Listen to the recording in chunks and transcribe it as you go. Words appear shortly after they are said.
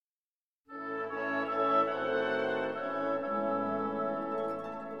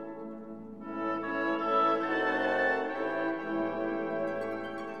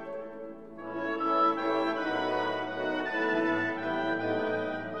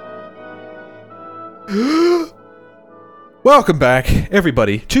Welcome back,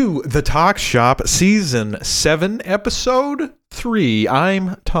 everybody, to The Talk Shop, Season 7, Episode 3.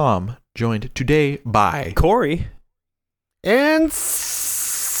 I'm Tom, joined today by Corey. And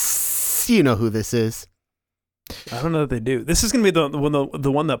you know who this is. I don't know what they do. This is going to be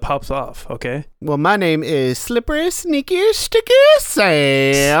the one that pops off, okay? Well, my name is Slippery, Sneaky, Sticky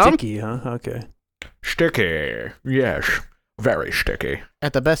Sam. Sticky, huh? Okay. Sticky. Yes, very sticky.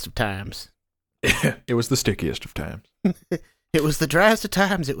 At the best of times. It was the stickiest of times. It was the driest of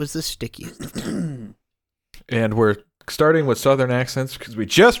times. It was the stickiest of times. And we're starting with Southern accents because we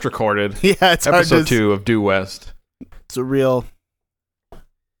just recorded Yeah, it's Episode hard to, 2 of Due West. It's a real...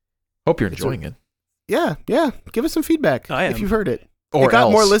 Hope you're enjoying it. Yeah. Give us some feedback I am. if you've heard it. Or it got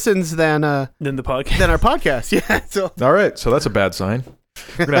else. more listens than Then the podcast. our podcast. Yeah, so... All right, so that's a bad sign.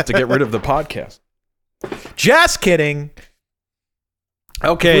 We're going to have to get rid of the podcast. Just kidding.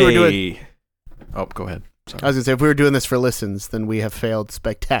 Okay. We were doing- Oh, go ahead. Sorry. I was going to say, if we were doing this for listens, then we have failed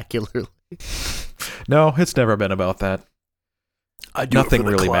spectacularly. No, it's never been about that. I do it Nothing for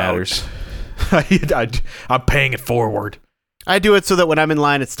the really clout. matters. I'm paying it forward. I do it so that when I'm in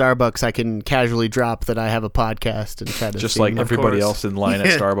line at Starbucks, I can casually drop that I have a podcast and try to Just seem like everybody course. else in line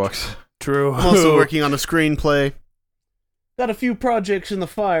at Starbucks. True. I'm also working on a screenplay. Got a few projects in the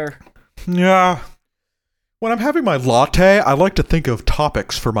fire. Yeah. When I'm having my latte, I like to think of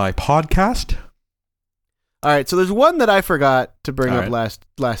topics for my podcast. All right, so there's one that I forgot to bring All up right.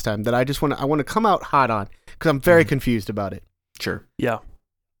 last time that I want to come out hot on because I'm very confused about it. Sure. Yeah.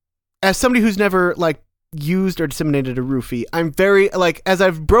 As somebody who's never used or disseminated a roofie, I'm very as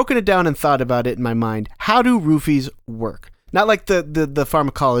I've broken it down and thought about it in my mind. How do roofies work? Not like the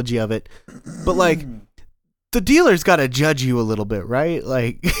pharmacology of it, but the dealer's got to judge you a little bit, right?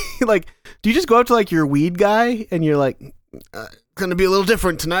 Like do you just go up to your weed guy and you're like, gonna be a little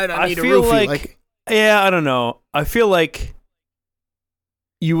different tonight? I need a feel roofie. Yeah, I don't know. I feel like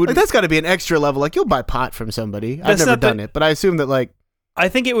you would. That's got to be an extra level. You'll buy pot from somebody. I've That's never not done it, but I assume that I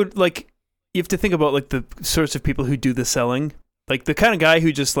think it would you have to think about the sorts of people who do the selling. The kind of guy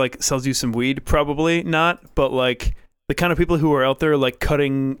who just sells you some weed, probably not, but the kind of people who are out there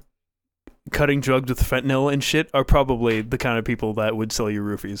cutting drugs with fentanyl and shit are probably the kind of people that would sell you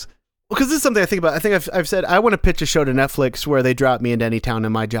roofies. because this is something I think about. I think I've said I want to pitch a show to Netflix where they drop me into any town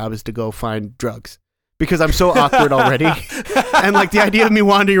and my job is to go find drugs because I'm so awkward already. And the idea of me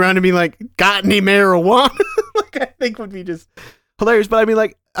wandering around and being got any marijuana? I think would be just hilarious. But I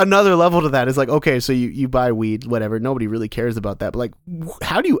mean, another level to that is okay, so you buy weed, whatever. Nobody really cares about that. But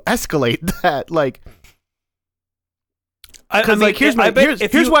how do you escalate that?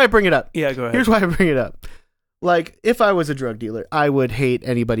 Here's why I bring it up. Yeah, go ahead. Here's why I bring it up. If I was a drug dealer, I would hate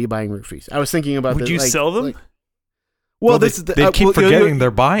anybody buying roofies. I was thinking about Would this. you sell them? Well, they, this is they keep forgetting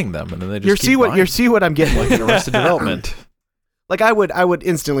they're buying them, and then they just keep buying you see what I'm getting. like Arrested Development. I would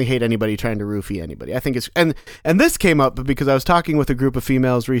instantly hate anybody trying to roofie anybody. I think it's and this came up because I was talking with a group of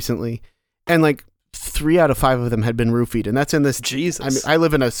females recently, and 3 out of 5 of them had been roofied, and that's in this. Jesus. I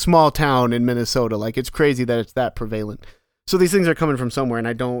live in a small town in Minnesota. It's crazy that it's that prevalent. So these things are coming from somewhere, and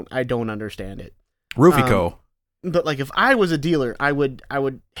I don't understand it. Roofico. But if I was a dealer, I would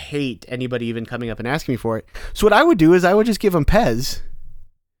hate anybody even coming up and asking me for it. So what I would do is I would just give them Pez.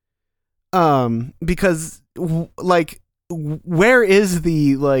 Because where is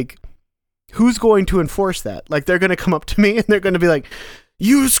the who's going to enforce that? They're going to come up to me and they're going to be like,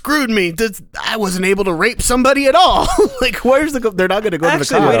 "You screwed me. I wasn't able to rape somebody at all." Where's they're not going to go to the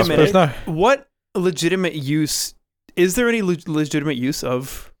cops. Wait a minute. There's not- What legitimate use is there? Any legitimate use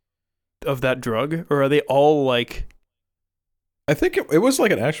of that drug, or are they all I think it was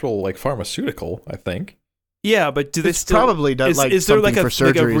an actual pharmaceutical, I think. Yeah, but do they It's still probably done is there something a for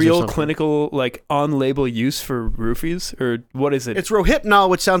surgeries or real something. clinical on-label use for roofies, or what is it? It's Rohypnol,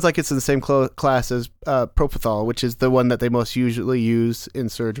 which sounds like it's in the same class as propofol, which is the one that they most usually use in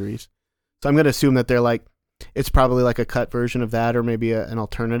surgeries. So I'm going to assume that they're it's probably a cut version of that, or maybe an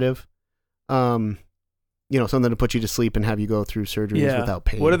alternative. Something to put you to sleep and have you go through surgeries without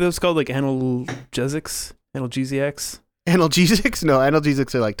pain. What are those called? Analgesics? Analgesiacs? Analgesics? No,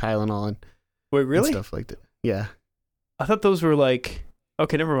 analgesics are Tylenol and Wait, and really? stuff like that. Yeah. I thought those were okay,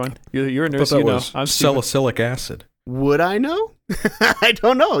 never mind. You're a I thought nurse, that you know. was I'm stupid. salicylic acid. Would I know? I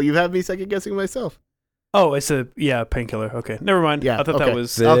don't know. You have me second guessing myself. Oh, it's a painkiller. Okay, never mind. Yeah, I thought okay. that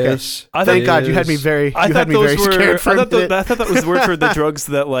was. This I Thank thought- God you had me very. I You thought had me those very were. scared for a minute. I thought that was the word for the drugs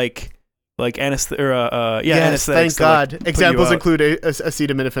that anesthetic. Yes, anesthetics. thank God. Put you Examples out. include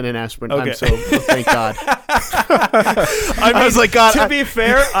acetaminophen and aspirin. Okay. I'm so thank God. I was like, God, To be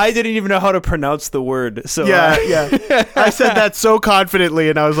fair, I didn't even know how to pronounce the word. So Yeah. I said that so confidently,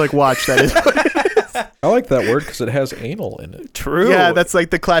 and I was like, "Watch, that is what it is." I like that word because it has anal in it. True. Yeah, that's like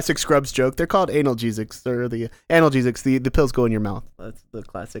the classic Scrubs joke. They're called analgesics, or the analgesics. The pills go in your mouth. That's the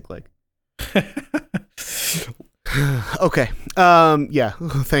classic. Like, okay, yeah.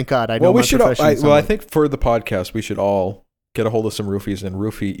 Thank God. I know. Well, we my should. profession I somewhat. think for the podcast, we should all get a hold of some roofies and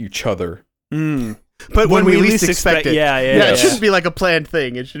roofie each other. But when we least expect it. Yeah, It shouldn't be like a planned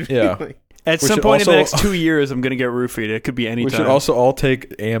thing. It should be like. At We some should point in the also- next 2 years, I'm gonna get roofied. It could be any We time. should also all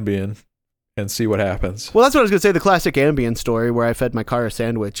take Ambien and see what happens. Well, that's what I was gonna say. The classic Ambien story where I fed my car a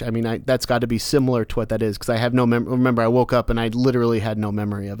sandwich. I mean, that's got to be similar to what that is because I have no remember. I woke up and I literally had no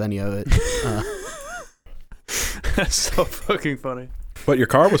memory of any of it. That's so fucking funny. But your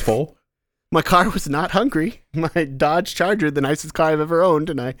car was full. My car was not hungry. My Dodge Charger, the nicest car I've ever owned,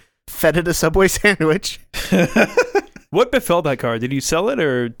 and I fed it a Subway sandwich. What befell that car? Did you sell it,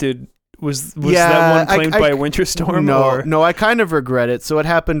 or was Yeah, that one claimed I- by a winter storm? No, I kind of regret it. So what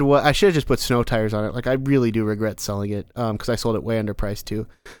happened was I should have just put snow tires on it. Like I really do regret selling it because I sold it way underpriced too.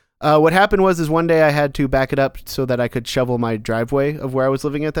 What happened was one day I had to back it up so that I could shovel my driveway of where I was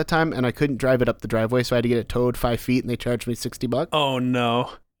living at that time, and I couldn't drive it up the driveway, so I had to get it towed 5 feet, and they charged me $60. Oh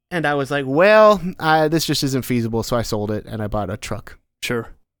no. And I was like, well, this just isn't feasible, so I sold it and I bought a truck. Sure.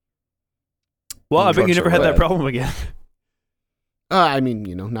 Well, I bet you Trucks never are had that rad. problem again. I mean,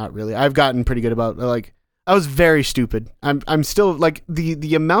 not really. I've gotten pretty good about like I was very stupid. I'm still like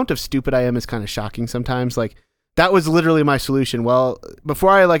the amount of stupid I am is kind of shocking sometimes. Like that was literally my solution. Well,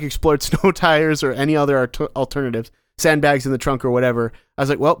 before I like explored snow tires or any other alternatives, sandbags in the trunk or whatever, I was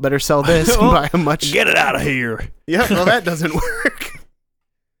like, well, better sell this and Well, buy a much. Get it out of here. Yeah, well, that doesn't work.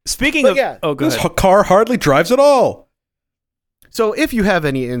 Speaking But of, yeah. oh, go This ahead. car hardly drives at all. So if you have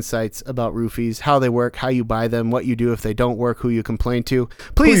any insights about roofies, how they work, how you buy them, what you do if they don't work, who you complain to,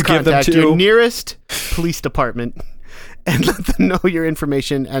 please you give them contact to. your nearest police department and let them know your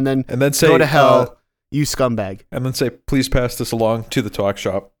information and then Say, go to hell, you scumbag. and then say, please pass this along to the talk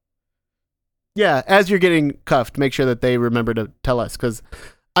shop. Yeah, as you're getting cuffed, make sure that they remember to tell us because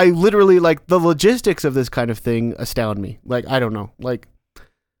I literally like the logistics of this kind of thing astound me. Like, I don't know. Like,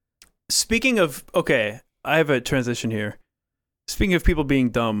 Speaking of, okay, I have a transition here. Speaking of people being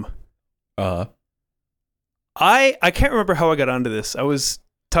dumb, Uh, I can't remember how I got onto this. I was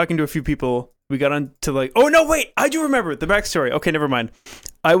talking to a few people. We got on to like, oh no, wait, I do remember the backstory. Okay, never mind.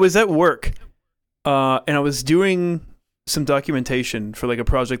 I was at work, and I was doing some documentation for like a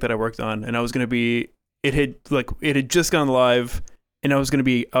project that I worked on, and I was gonna be. It had just gone live, and I was gonna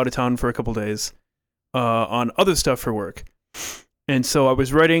be out of town for a couple days, on other stuff for work. And so I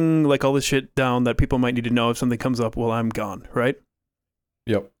was writing like all this shit down that people might need to know if something comes up while I'm gone, right?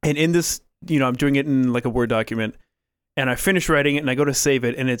 Yep. And in this, I'm doing it in like a Word document, and I finish writing it, and I go to save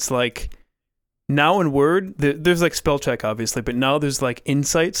it, and it's like, now in Word, there's like spell check, obviously, but now there's like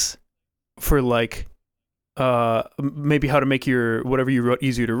insights for like, maybe how to make your whatever you wrote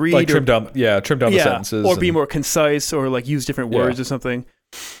easier to read, Like or, trim down the sentences. or be and- more concise, or like use different words Yeah. or something.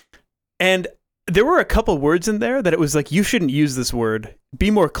 And there were a couple words in there that it was like, you shouldn't use this word. Be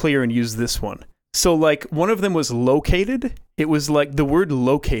more clear and use this one. So like one of them was located. It was like the word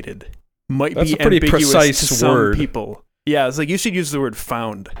located might That's be a pretty ambiguous precise to some word. people. Yeah, it's like you should use the word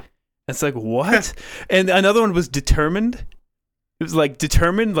found. It's like, what? And another one was determined. It was like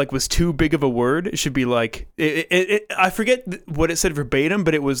determined like was too big of a word. It should be like I forget what it said verbatim,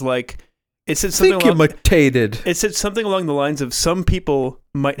 but it was like it said something Thinkimated. it said something along the lines of some people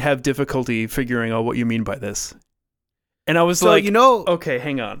might have difficulty figuring out what you mean by this. And I was so, like, okay,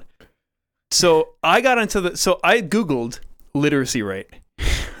 hang on. So I got into so I Googled literacy rate.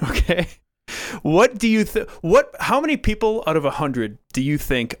 Okay. What do you how many people out of 100 do you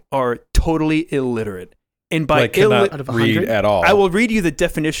think are totally illiterate? And by Like cannot out of read 100? at all. I will read you the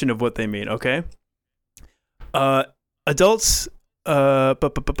definition of what they mean, okay? Adults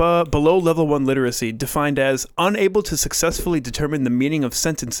below level 1 literacy, defined as unable to successfully determine the meaning of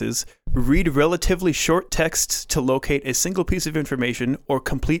sentences, read relatively short texts to locate a single piece of information, or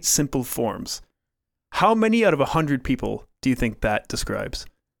complete simple forms. How many out of 100 people do you think that describes?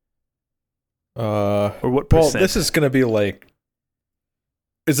 Or what percent? Well, this is going to be like.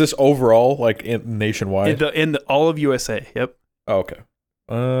 Is this overall like nationwide? in the all of USA. Yep. Oh,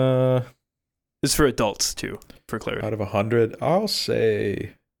 okay. This is for adults too, for clarity. Out of 100, I'll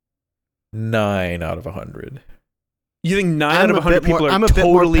say 9 out of 100. You think 9 out of 100 people are I'm a bit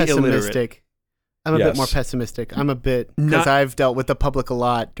totally more illiterate? pessimistic. I'm a bit Yes. more pessimistic. I'm a bit Not- because I've dealt with the public a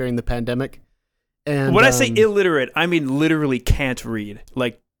lot during the pandemic. And When I say illiterate, I mean literally can't read.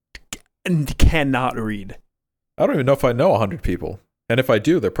 Like, cannot read. I don't even know if I know 100 people. And if I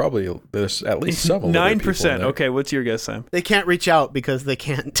do, there's at least some 9%. Okay, what's your guess, Sam? They can't reach out because they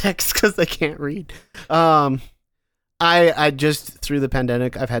can't text because they can't read. I just through the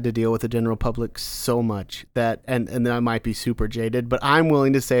pandemic, I've had to deal with the general public so much that, and then I might be super jaded, but I'm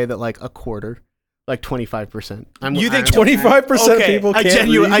willing to say that like a quarter, like 25%. You think 25% of people can't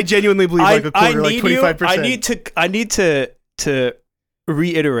read? I genuinely believe like a quarter, like 25%. I need to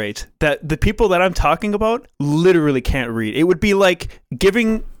reiterate that the people that I'm talking about literally can't read. It would be like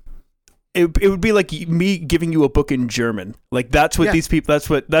giving. It would be like me giving you a book in German. Like that's what these people.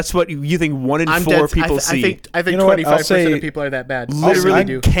 That's what you think 1 in 4 people see. I think 25% of people are that bad.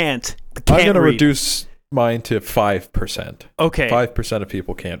 Literally can't I'm going to read. reduce mine to 5%. Okay, 5% of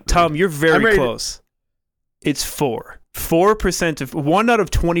people can't read. Tom, you're very close. It's 4. 4% of 1 out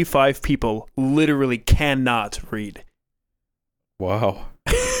of 25 people literally cannot read. Wow.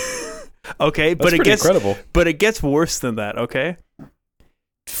 Okay, That's pretty incredible. But it gets worse than that. Okay.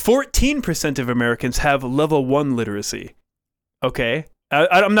 14% of Americans have level 1 literacy. Okay.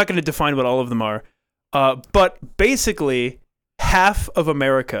 I'm not going to define what all of them are. But basically, half of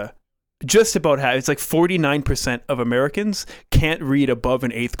America, just about half, it's like 49% of Americans can't read above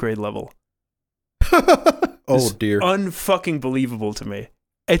an 8th grade level. Oh, dear. Unfucking believable to me.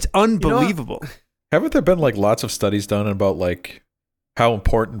 It's unbelievable. Haven't there been like lots of studies done about like how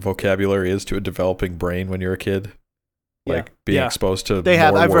important vocabulary is to a developing brain when you're a kid? Like being exposed to they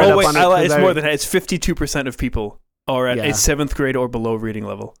have. more I've read words. up on it. It's more than that. It's 52% of people are at a 7th grade or below reading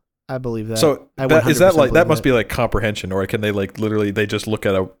level. I believe that. So is that like that must be like comprehension, or can they like literally they just look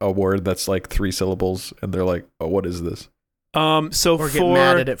at a word that's like 3 syllables and they're like, oh, what is this? So or get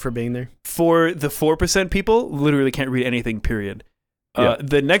mad at it for being there. For the 4% people, literally can't read anything. Period.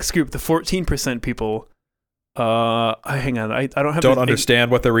 The next group, the 14% people. Hang on. I don't have. Don't understand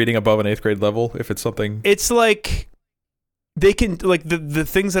what they're reading above an 8th grade level. If it's something, it's like. They can, like, the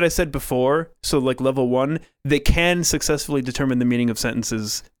things that I said before, so, like, level 1, they can successfully determine the meaning of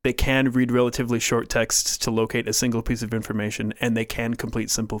sentences, they can read relatively short texts to locate a single piece of information, and they can complete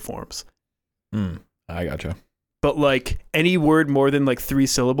simple forms. I gotcha. But, like, any word more than, like, 3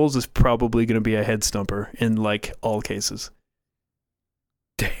 syllables is probably going to be a head stumper in, like, all cases.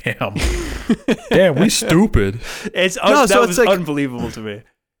 Damn. Damn, we stupid. That was like, unbelievable to me.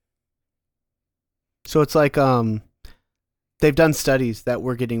 So it's like, they've done studies that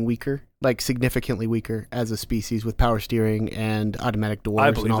we're getting weaker, like significantly weaker as a species with power steering and automatic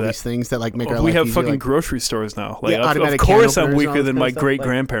doors and all these things that like make our life we have easier, fucking like, grocery stores now. Like, automatic of course can I'm openers weaker and all than this my kind of stuff,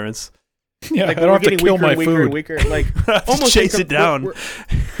 great-grandparents. Yeah, like, I don't have to kill my weaker food. and weaker. Like almost chase it down.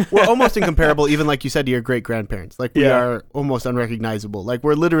 We're almost incomparable, even like you said, to your great-grandparents. Like we are almost unrecognizable. Like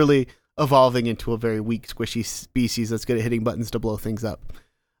we're literally evolving into a very weak, squishy species that's good at hitting buttons to blow things up.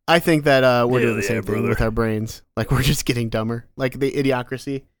 I think that we're doing the same thing with our brains. Like we're just getting dumber. Like the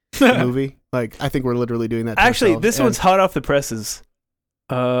Idiocracy movie. Like I think we're literally doing that. Actually, this one's hot off the presses.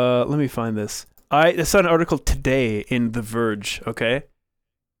 Let me find this. I saw an article today in The Verge. Okay.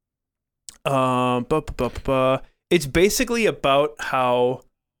 It's basically about how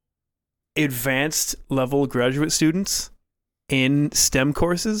advanced level graduate students in STEM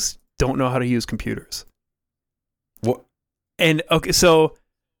courses don't know how to use computers. What? And okay, so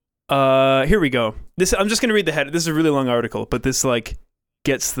here we go. I'm just gonna read the head. This is a really long article, but this like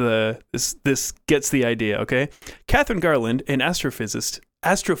gets this gets the idea. Okay, Catherine Garland, an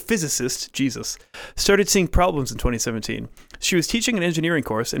astrophysicist, Jesus, started seeing problems in 2017. She was teaching an engineering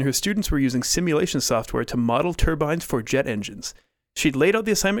course, and her students were using simulation software to model turbines for jet engines. She'd laid out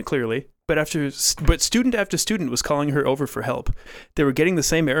the assignment clearly, but student after student was calling her over for help. They were getting the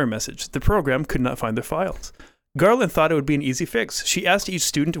same error message. The program could not find their files. Garland thought it would be an easy fix. She asked each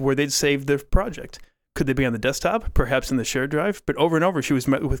student where they'd saved their project. Could they be on the desktop, perhaps in the shared drive? But over and over, she was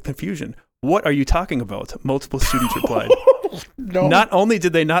met with confusion. What are you talking about? Multiple students replied. No. Not only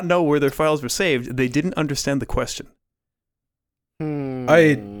did they not know where their files were saved, they didn't understand the question.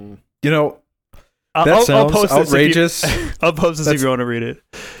 That I'll sounds post this outrageous. I'll post this if you want to read it.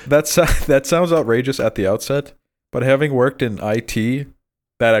 That sounds outrageous at the outset, but having worked in IT,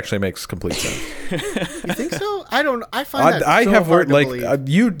 that actually makes complete sense. You think so? I find that I so have hard worked to like believe.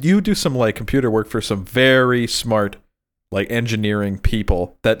 you do some like computer work for some very smart like engineering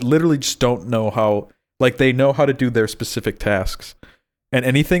people that literally just don't know how, like they know how to do their specific tasks, and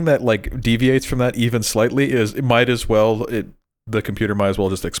anything that like deviates from that even slightly the computer might as well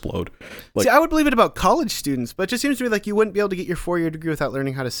just explode. Like, See, I would believe it about college students, but it just seems to me like you wouldn't be able to get your 4-year degree without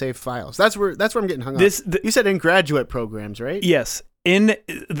learning how to save files. That's where I'm getting hung up. You said in graduate programs, right? Yes. In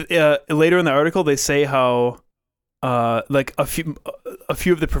later in the article, they say how like a a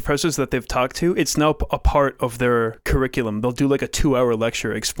few of the professors that they've talked to, it's now a part of their curriculum. They'll do like a 2-hour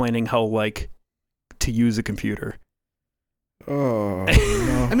lecture explaining how like to use a computer. Oh,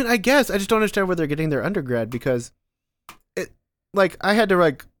 no. I mean, I guess I just don't understand where they're getting their undergrad, because like I had to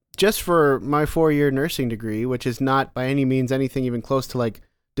like, just for my 4-year nursing degree, which is not by any means anything even close to like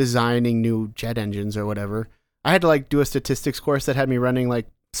designing new jet engines or whatever. I had to like do a statistics course that had me running like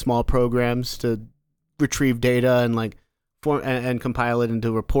small programs to retrieve data and like form and compile it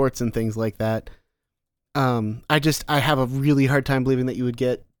into reports and things like that. I have a really hard time believing that you would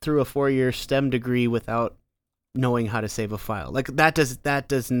get through a 4-year STEM degree without knowing how to save a file. Like that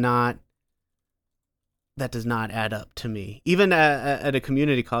does not add up to me. Even at a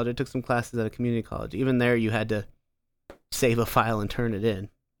community college, I took some classes at a community college. Even there, you had to save a file and turn it in.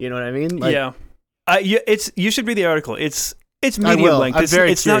 You know what I mean? Like, yeah. You should read the article. It's medium length.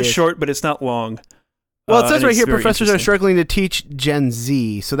 It's not short, but it's not long. Well, it says right here, very professors are interesting. struggling to teach Gen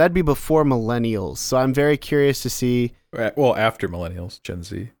Z, so that'd be before millennials. So I'm very curious to see. Well, after millennials, Gen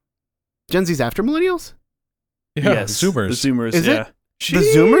Z. Gen Z's after millennials? Yeah, Yes, Zoomers. The Zoomers, Is it? yeah. The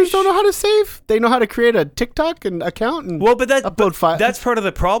Zoomers don't know how to save? They know how to create a TikTok and account and Well, but upload files. that's part of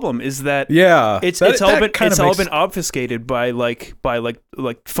the problem is that Yeah, it's that all kinda makes- been obfuscated by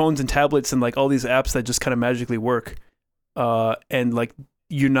phones and tablets and like all these apps that just kind of magically work, and like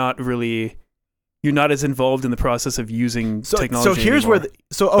you're not as involved in the process of using technology. So here's anymore. where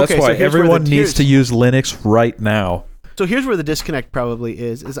so That's why everyone needs to use Linux right now. So here's where the disconnect probably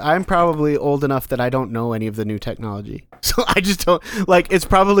is I'm probably old enough that I don't know any of the new technology. So I just don't, like, it's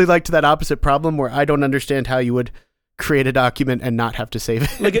probably like to that opposite problem where I don't understand how you would create a document and not have to save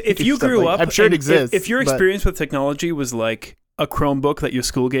it. Like if you Stuff grew like- up, I'm sure it and exists. If your but- experience with technology was like a Chromebook that your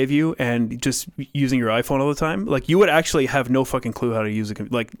school gave you and just using your iPhone all the time, like you would actually have no fucking clue how to use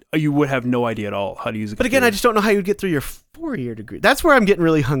like you would have no idea at all how to use a But computer. again, I just don't know how you'd get through your 4-year degree. That's where I'm getting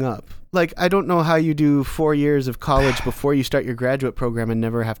really hung up. Like, I don't know how you do 4 years of college before you start your graduate program and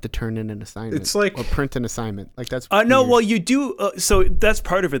never have to turn in an assignment. It's like- or print an assignment. Like that's no, weird. well you do. So that's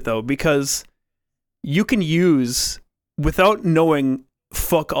part of it though, because you can use without knowing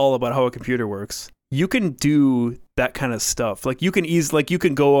fuck all about how a computer works. You can do that kind of stuff. Like you can you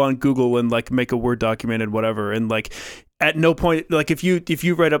can go on Google and like make a Word document and whatever, and like at no point, like if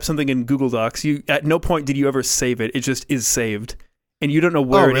you write up something in Google Docs, you at no point did you ever save it. It just is saved, and you don't know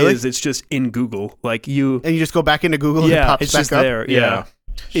where really? it is. It's just in Google. Like you, And you just go back into Google and it yeah, pops it's back just up. there. Yeah,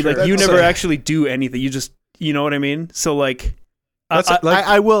 Sure. like you That's never a- actually do anything. You just, you know what I mean? So like, That's I- like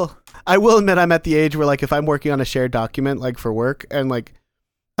I will admit I'm at the age where like if I'm working on a shared document like for work and like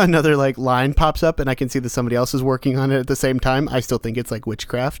another like line pops up and I can see that somebody else is working on it at the same time, I still think it's like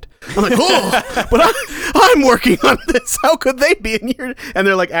witchcraft. I'm like, oh, but I'm working on this. How could they be in here? And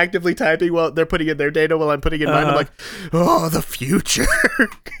they're like actively typing while they're putting in their data while I'm putting in mine. I'm like, oh, the future.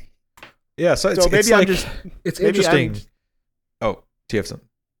 yeah. So it's, So maybe it's I'm like, just- it's maybe interesting. I'm- Oh, do you have some,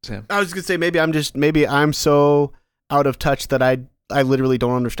 Sam? I was just gonna say maybe I'm so out of touch that I literally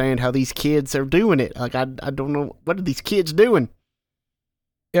don't understand how these kids are doing it. Like I don't know, what are these kids doing?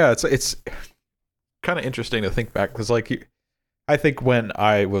 Yeah, it's kind of interesting to think back because like I think when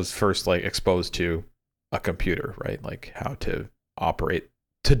I was first like exposed to a computer, right, like how to operate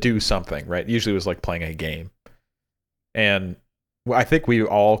to do something, right, usually it was like playing a game, and I think we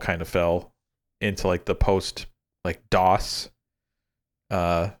all kind of fell into like the post like DOS,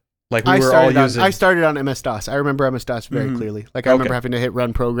 like we were all using. I started on MS-DOS. I remember MS-DOS very Mhm. clearly. Like I Okay. remember having to hit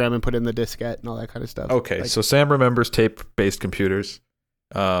run program and put in the diskette and all that kind of stuff. Okay, Like, so Sam remembers tape-based computers.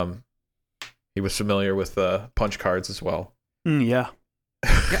 He was familiar with punch cards as well. yeah.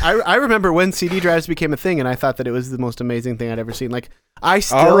 I remember when CD drives became a thing, and I thought that it was the most amazing thing I'd ever seen. Like I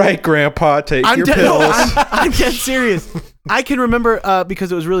still. All right, Grandpa, take your no, pills. I'm dead serious. I can remember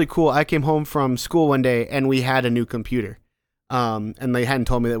because it was really cool. I came home from school one day and we had a new computer, and they hadn't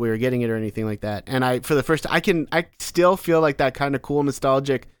told me that we were getting it or anything like that. And I still feel like that kind of cool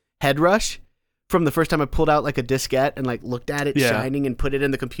nostalgic head rush from the first time I pulled out like a diskette and like looked at it Yeah. shining and put it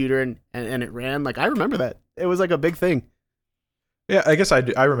in the computer and it ran. Like I remember that. It was like a big thing. Yeah, I guess I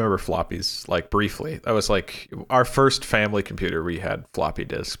remember floppies like briefly. That was like our first family computer. We had floppy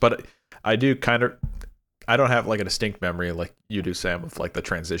disks, but I don't have like a distinct memory like you do, Sam, of like the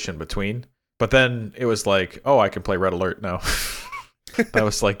transition between. But then it was like, oh, I can play Red Alert now. That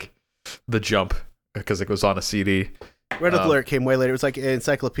was like the jump because it was on a CD. Red Alert came way later. It was like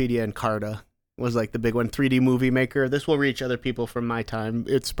Encyclopedia and Carta was like the big one. 3D Movie Maker. This will reach other people from my time.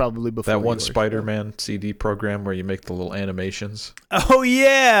 It's probably before That one yours. Spider-Man CD program where you make the little animations. Oh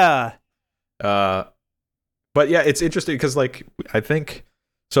yeah. But yeah, it's interesting because like I think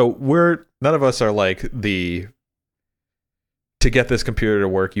so none of us are like the to get this computer to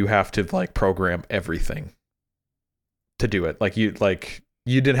work, you have to like program everything to do it. Like you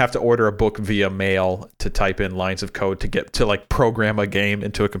didn't have to order a book via mail to type in lines of code to get to like program a game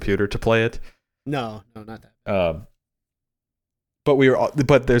into a computer to play it. No, not that.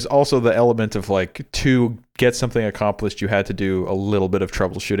 But there's also the element of like, to get something accomplished, you had to do a little bit of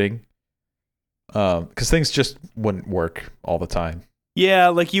troubleshooting. Because things just wouldn't work all the time. Yeah,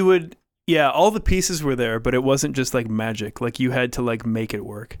 like all the pieces were there, but it wasn't just like magic. Like you had to like make it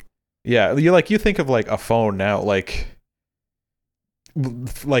work. Yeah, you think of like a phone now, like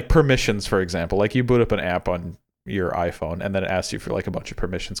permissions, for example. Like you boot up an app on your iPhone and then it asks you for like a bunch of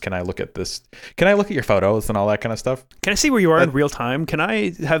permissions. Can I look at this? Can I look at your photos and all that kind of stuff? Can I see where you are in real time? Can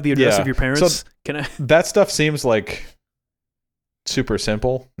I have the address of your parents? So Can I? That stuff seems like super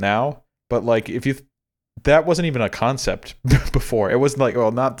simple now, but like that wasn't even a concept before. It wasn't like,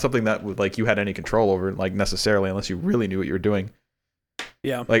 well, not something that like you had any control over, like necessarily, unless you really knew what you were doing.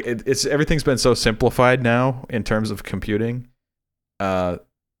 Yeah, like it's everything's been so simplified now in terms of computing.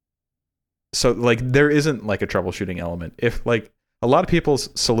 So like there isn't like a troubleshooting element. If like a lot of people's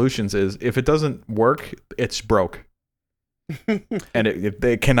solutions is, if it doesn't work, it's broke, and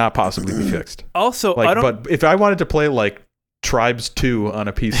it cannot possibly be fixed. Also, like, but if I wanted to play like Tribes 2 on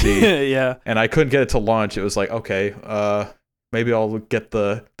a PC, yeah, and I couldn't get it to launch, it was like, okay, maybe I'll get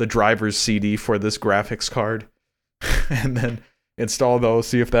the driver's CD for this graphics card, and then install those,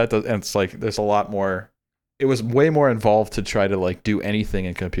 see if that does. And it's like there's a lot more. It was way more involved to try to like do anything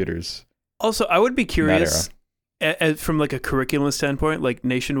in computers. Also, I would be curious from like a curriculum standpoint, like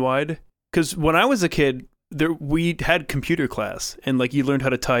nationwide, because when I was a kid, we had computer class, and like you learned how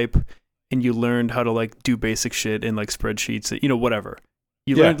to type, and you learned how to like do basic shit in like spreadsheets, whatever.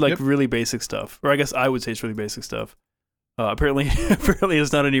 You learned like really basic stuff, or I guess I would say it's really basic stuff. Apparently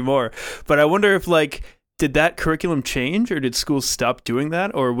it's not anymore. But I wonder if like, did that curriculum change, or did schools stop doing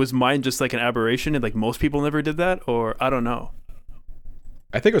that, or was mine just like an aberration and like most people never did that, or I don't know.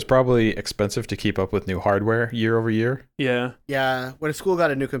 I think it was probably expensive to keep up with new hardware year over year. Yeah. Yeah. When a school got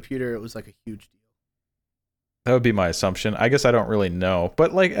a new computer, it was like a huge deal. That would be my assumption. I guess I don't really know.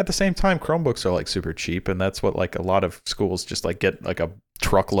 But like at the same time, Chromebooks are like super cheap, and that's what like a lot of schools just like get like a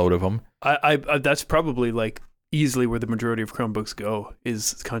truckload of them. I that's probably like easily where the majority of Chromebooks go,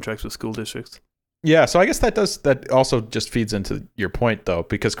 is contracts with school districts. Yeah, so I guess that also just feeds into your point though,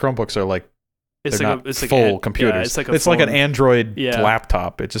 because Chromebooks are like, it's like full computers. Yeah, it's like an Android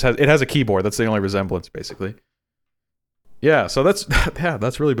laptop. It has a keyboard. That's the only resemblance, basically. Yeah, so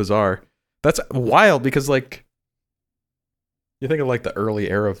that's really bizarre. That's wild, because like you think of like the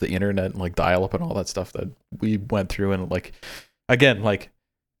early era of the internet and like dial-up and all that stuff that we went through, and like again, like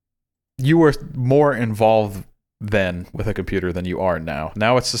you were more involved then with a computer than you are now.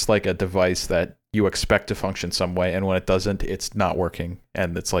 Now it's just like a device that you expect to function some way, and when it doesn't, it's not working.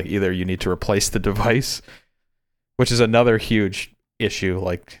 And it's like either you need to replace the device, which is another huge issue,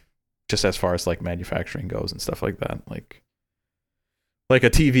 like just as far as like manufacturing goes and stuff like that. Like a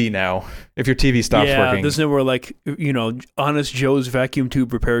TV now, if your TV stops working, there's nowhere like, Honest Joe's vacuum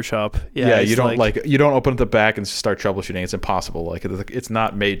tube repair shop. You don't you don't open up the back and start troubleshooting. It's impossible. Like it's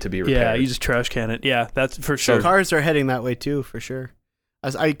not made to be repaired. Yeah, you just trash can it. Yeah, that's for sure. So cars are heading that way too, for sure.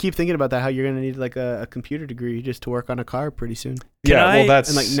 I keep thinking about that, how you're going to need like a computer degree just to work on a car pretty soon.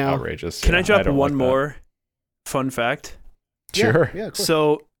 That's outrageous. Can I drop one more fun fact? Sure. Yeah,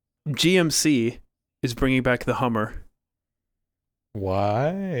 so GMC is bringing back the Hummer.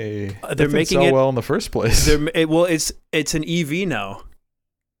 Why? They're making it well in the first place. It's an EV now.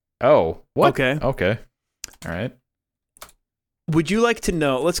 Oh, what? Okay. All right. Would you like to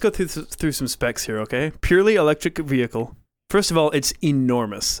know? Let's go through some specs here, okay? Purely electric vehicle. First of all, it's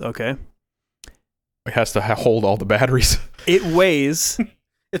enormous, okay? It has to hold all the batteries. It weighs...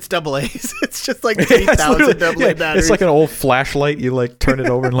 It's double A's. It's just like 3,000 double A batteries. It's like an old flashlight. You like turn it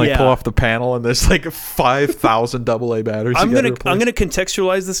over and pull off the panel, and there's like 5,000 double A batteries. I'm gonna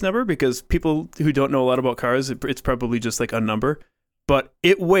contextualize this number, because people who don't know a lot about cars, it's probably just like a number. But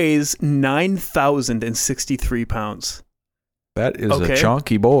it weighs 9,063 pounds. That is a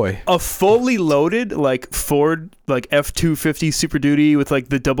chunky boy. A fully loaded like Ford like F-250 Super Duty with like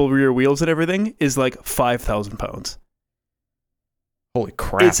the double rear wheels and everything is like 5,000 pounds. Holy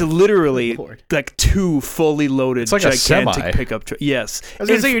crap! It's literally like two fully loaded, it's like gigantic a semi. Pickup truck. Yes, I was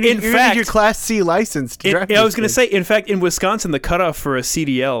gonna say you need your Class C license to drive. I was gonna say, in fact, in Wisconsin, the cutoff for a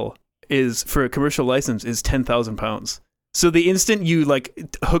CDL for a commercial license is 10,000 pounds. So the instant you like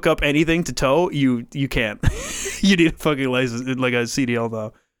hook up anything to tow, you can't. You need a fucking license, like a CDL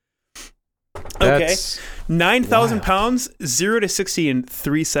now. Okay, 9,000 pounds, 0 to 60 in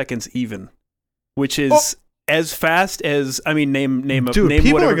 3 seconds even, which is as fast as name Dude, name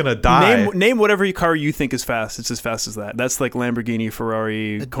people whatever, are gonna die. Name whatever car you think is fast. It's as fast as that. That's like Lamborghini,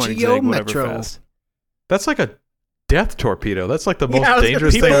 Ferrari, A Koenigsegg, Geo whatever Metro. fast. That's like a death torpedo. That's like the Yeah, most I was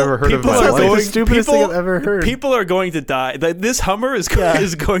dangerous gonna- thing I've ever heard of in people my are That's like life. the stupidest thing I've ever heard. People are going to die. This Hummer is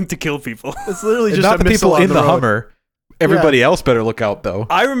going to kill people. It's literally And just not a the people missile on in the road. Hummer. Everybody else better look out, though.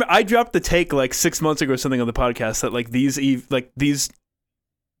 I dropped the take like 6 months ago or something on the podcast that like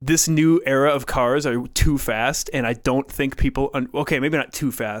this new era of cars are too fast, and I don't think people okay, maybe not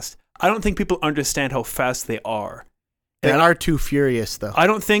too fast. I don't think people understand how fast they are. They And are too furious, though. I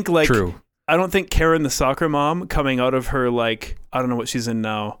don't think like True. I don't think Karen the soccer mom coming out of her like I don't know what she's in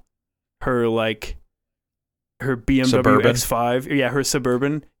now. Her BMW Suburban? X5. Yeah, her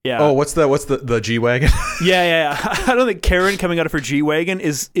Suburban. Yeah. Oh, what's the G-Wagon? Yeah. I don't think Karen coming out of her G-Wagon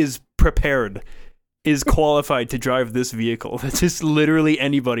is prepared, is qualified to drive this vehicle. That's just literally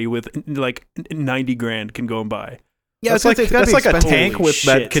anybody with like 90 grand can go and buy. Yeah, that's it's like, gotta that's be like a expensive. tank Holy with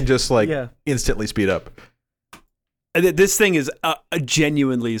that shit. can just like Yeah. instantly speed up. This thing is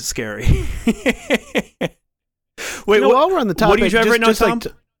genuinely scary. Wait, You know, while we're on the topic, what do you drive right now, Tom?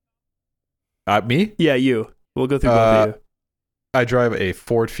 Me? Yeah, you. We'll go through both of you. I drive a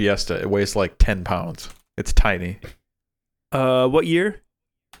Ford Fiesta. It weighs like 10 pounds. It's tiny. What year?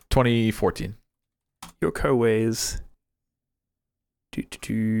 2014. Your car weighs.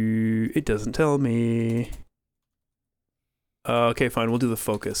 It doesn't tell me. Okay, fine. We'll do the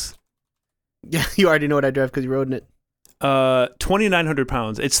Focus. Yeah, you already know what I drive because you rode in it. 2,900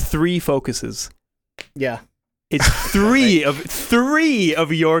 pounds. It's 3 Focuses. Yeah. It's three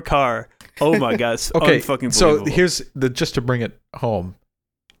of your car. Oh my gosh. Okay, Unfucking so believable. here's just to bring it home.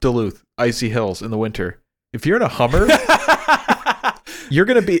 Duluth, icy hills in the winter. If you're in a Hummer,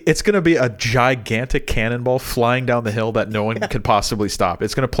 it's gonna be a gigantic cannonball flying down the hill that no one could possibly stop.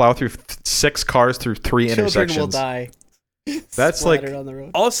 It's gonna plow through 6 cars through 3 intersections. Children will die. That's like Splattered on the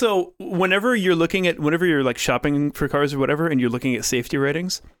road. Also, whenever you're like shopping for cars or whatever, and you're looking at safety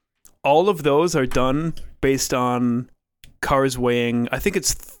ratings, all of those are done based on cars weighing, I think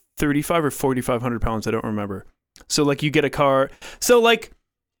it's 3,500 or 4,500 pounds. I don't remember. So like you get a car. So like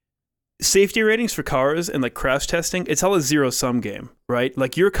safety ratings for cars and like crash testing, it's all a zero sum game, right?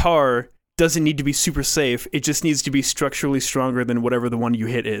 Like your car doesn't need to be super safe. It just needs to be structurally stronger than whatever the one you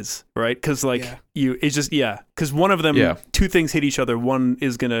hit is, right? Because like because one of them, 2 things hit each other. One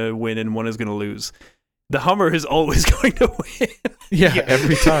is gonna win and one is gonna lose. The Hummer is always going to win. Yeah,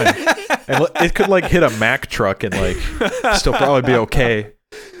 every time. And it could like hit a Mack truck and like still probably be okay.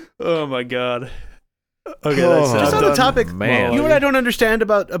 Oh my god. Okay, Oh. that's it. Just I'm on the done. topic, Man. you know what I don't understand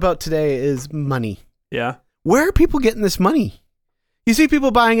about today is money. Yeah. Where are people getting this money? You see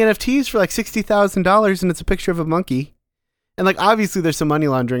people buying NFTs for like $60,000 and it's a picture of a monkey. And like obviously there's some money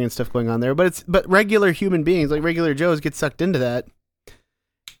laundering and stuff going on there, but regular human beings, like regular Joes, get sucked into that.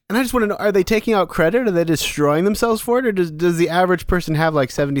 And I just want to know, are they taking out credit? Are they destroying themselves for it? Or does the average person have like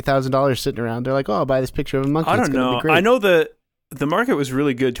 $70,000 sitting around? They're like, oh, I'll buy this picture of a monkey. I It's don't gonna be know. great. I know that the market was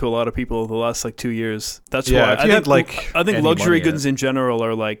really good to a lot of people the last like 2 years. That's Yeah, why if you had, like, I think any luxury money in goods in general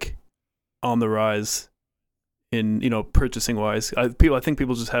are like on the rise in, purchasing wise. I think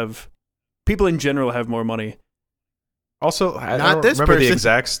people in general have more money. Also, I Not don't this remember the person.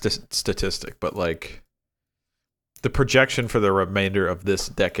 exact statistic, but like the projection for the remainder of this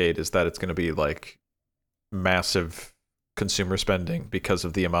decade is that it's going to be like massive consumer spending because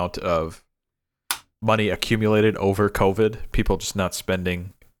of the amount of money accumulated over COVID. People just not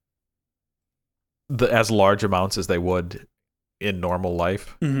spending as large amounts as they would in normal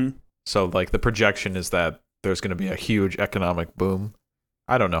life. Mm-hmm. So like the projection is that there's going to be a huge economic boom.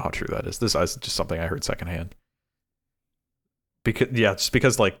 I don't know how true that is. This is just something I heard secondhand.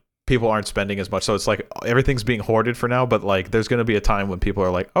 Because like people aren't spending as much, so it's like everything's being hoarded for now. But like, there's going to be a time when people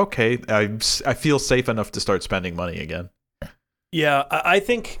are like, okay, I feel safe enough to start spending money again. Yeah, I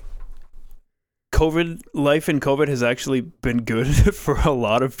think life in COVID has actually been good for a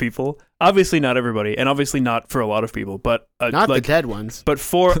lot of people. Obviously not everybody, and obviously not for a lot of people, but Not like, the dead ones. but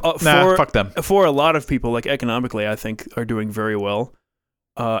for Fuck them. for a lot of people, like economically, I think are doing very well.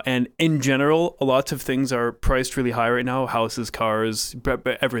 And in general, lots of things are priced really high right now. Houses, cars,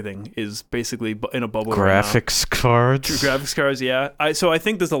 everything is basically in a bubble. Graphics cards. Graphics cards, yeah. So I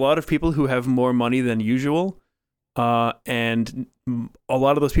think there's a lot of people who have more money than usual, and a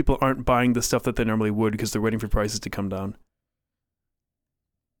lot of those people aren't buying the stuff that they normally would because they're waiting for prices to come down.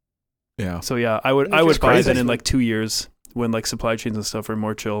 Yeah. So yeah, I would just buy crazy. that in like 2 years when like supply chains and stuff are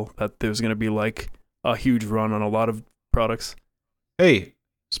more chill. That there's going to be like a huge run on a lot of products. Hey,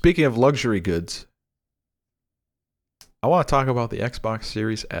 speaking of luxury goods, I want to talk about the Xbox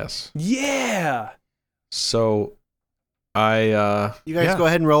Series S. Yeah. So I You guys go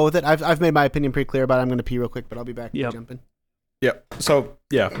ahead and roll with it. I've made my opinion pretty clear about it. I'm going to pee real quick, but I'll be back. Yep. Jumping. Yep. So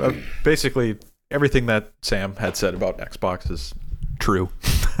basically everything that Sam had said about Xbox is true.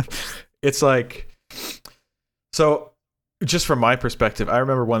 It's like, so just from my perspective, I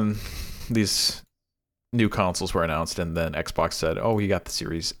remember when these new consoles were announced and then Xbox said, "Oh, you got the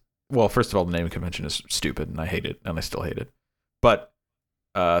Series." Well, first of all, the naming convention is stupid and I hate it, and I still hate it. But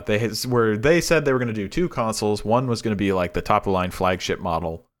they said they were going to do two consoles. One was going to be like the top of the line flagship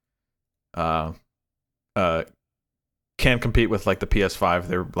model. Can compete with like the PS5.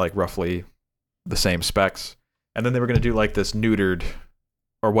 They're like roughly the same specs. And then they were going to do like this neutered,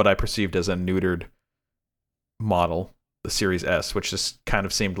 or what I perceived as a neutered model, the Series S, which just kind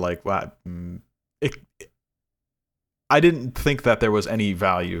of seemed like, wow, I didn't think that there was any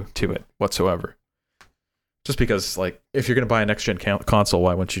value to it whatsoever. Just because, like, if you're going to buy a next-gen console,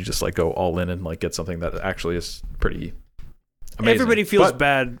 why wouldn't you just, like, go all in and, like, get something that actually is pretty amazing? Everybody feels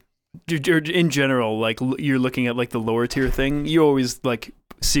bad in general. Like, you're looking at, like, the lower tier thing. You always, like,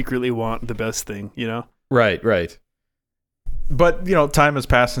 secretly want the best thing, you know? Right. But, you know, time has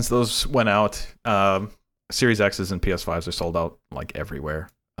passed since those went out. Series X's and PS5s are sold out, like, everywhere.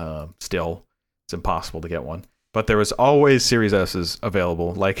 Still, it's impossible to get one. But there was always Series S's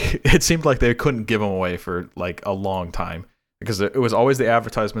available. Like, it seemed like they couldn't give them away for, like, a long time. Because it was always the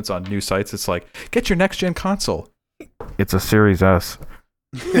advertisements on new sites. It's like, get your next-gen console. It's a Series S.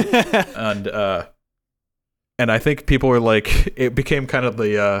 And I think people were like, it became kind of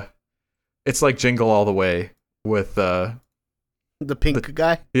the, it's like Jingle All the Way with, the pink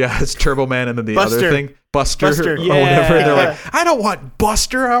guy? yeah, it's Turbo Man and then the Buster. other thing, Buster. Or Yeah. whatever. They're like, I don't want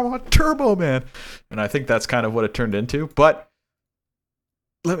Buster, I want Turbo Man. And I think that's kind of what it turned into. But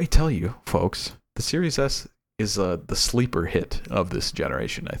let me tell you, folks, the Series S is the sleeper hit of this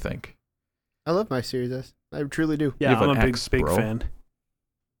generation, I think. I love my Series S. I truly do. Yeah, You have I'm an a X, big bro. fan.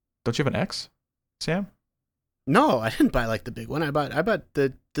 Don't you have an X, Sam? No, I didn't buy like the big one. I bought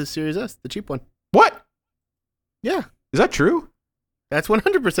the Series S, the cheap one. What? Yeah, Is that true? that's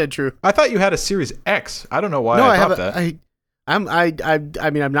 100% true. I thought you had a Series X. I don't know why No, I have thought that. I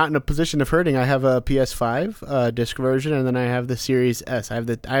mean, I'm not in a position of hurting. I have a PS5 disc version, and then I have the Series S. I have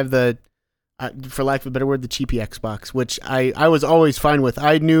the for lack of a better word, the cheapy Xbox, which I was always fine with.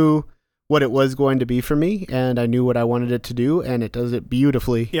 I knew what it was going to be for me, and I knew what I wanted it to do, and it does it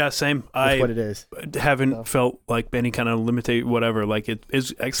beautifully. Yeah, same. With what it is. Haven't felt like any kind of limited whatever. Like, it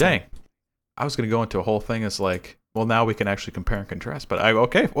is excellent. Dang. I was going to go into a whole thing as like, well, now we can actually compare and contrast. But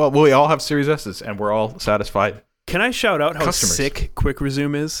okay, well, we all have Series S's, and we're all satisfied. Can I shout out how Customers. sick Quick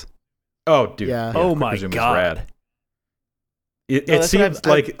Resume is? Oh, dude. Yeah. Oh Quick my Resume is God. rad. It No, that's what seems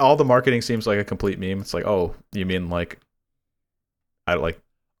like all the marketing seems like a complete meme. It's like, oh, you mean like, I like.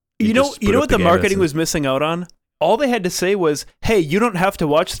 You know just put up what the game marketing and was missing out on? All they had to say was, "Hey, you don't have to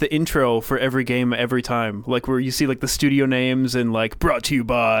watch the intro for every game every time." Like, where you see like the studio names and like brought to you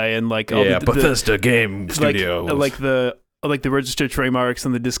by and like all the Bethesda Game Studios. like the registered trademarks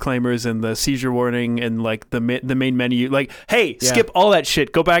and the disclaimers and the seizure warning and like the main menu. Like, hey, Yeah. skip all that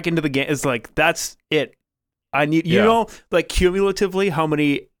shit. Go back into the game. It's like, that's it. I need you Yeah. know, like, cumulatively how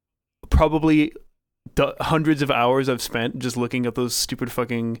many probably hundreds of hours I've spent just looking at those stupid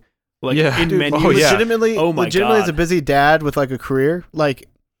fucking like Yeah. in Dude, menus. oh, yeah. Legitimately, Oh my as God. a busy dad with like a career, like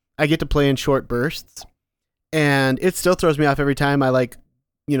I get to play in short bursts, and it still throws me off every time I like,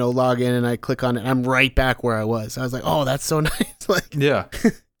 log in and I click on it. I'm right back where I was. I was like, oh, that's so nice. Like, Yeah.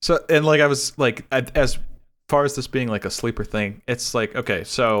 So, and like I was like, as far as this being like a sleeper thing, it's like, okay,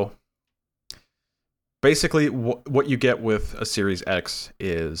 so basically what you get with a Series X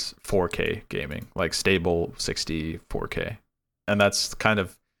is 4K gaming, like stable 60 4K. And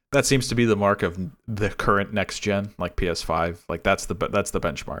that seems to be the mark of the current next gen, like PS5. Like that's the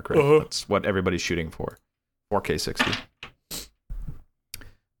benchmark, right? Uh-huh. That's what everybody's shooting for. 4K 60.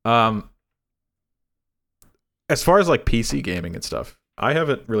 As far as like PC gaming and stuff, I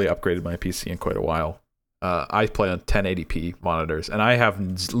haven't really upgraded my PC in quite a while. I play on 1080p monitors, and I have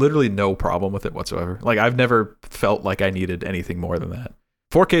literally no problem with it whatsoever. Like, I've never felt like I needed anything more than that.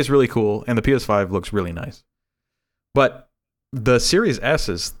 4K is really cool, and the PS5 looks really nice. But the Series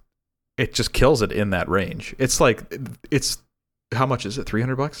S it just kills it in that range. It's like, how much is it?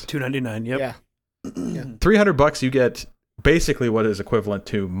 $300? $299. Yep. yeah. $300, you get basically what is equivalent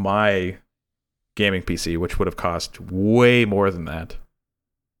to my gaming PC, which would have cost way more than that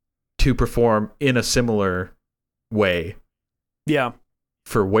to perform in a similar way Yeah.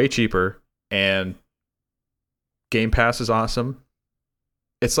 for way cheaper. And Game Pass is awesome.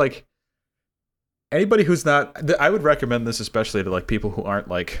 It's like anybody who's not, I would recommend this especially to like people who aren't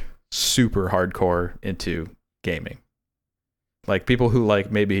like super hardcore into gaming. Like people who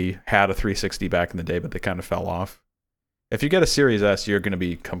like maybe had a 360 back in the day, but they kind of fell off. If you get a Series S, you're going to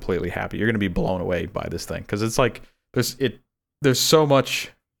be completely happy. You're going to be blown away by this thing because it's like there's so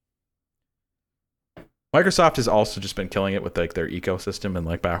much. Microsoft has also just been killing it with like their ecosystem and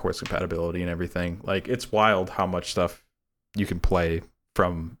like backwards compatibility and everything. Like it's wild how much stuff you can play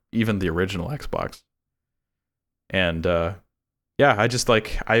from even the original Xbox. And yeah, I just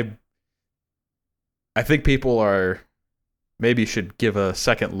like I think people are maybe should give a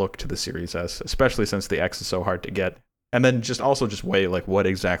second look to the Series S, especially since the X is so hard to get. And then just weigh like what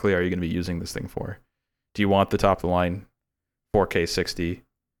exactly are you going to be using this thing for? Do you want the top of the line 4K 60?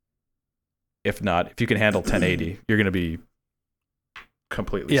 If not, if you can handle 1080, you're going to be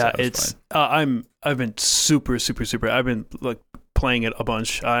completely satisfied. I've been super. I've been like playing it a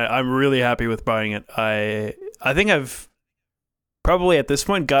bunch. I'm really happy with buying it. I think I've probably at this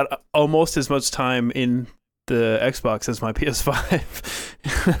point got almost as much time in the Xbox as my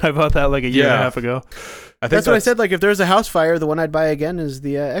PS5. I bought that like a year and a half ago. That's what I said. Like, if there's a house fire, the one I'd buy again is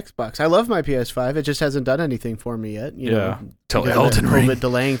the Xbox. I love my PS5. It just hasn't done anything for me yet. You know, till Elden Ring. COVID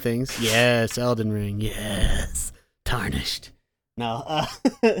delaying things. Yes, Elden Ring. Yes, tarnished. No.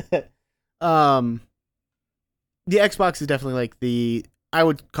 The Xbox is definitely like I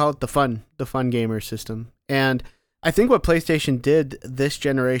would call it the fun gamer system. And I think what PlayStation did this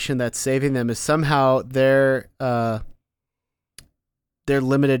generation that's saving them is somehow their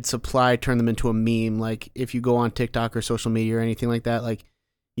limited supply turned them into a meme. Like if you go on TikTok or social media or anything like that, like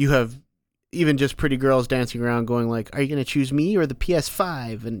you have even just pretty girls dancing around going like, are you going to choose me or the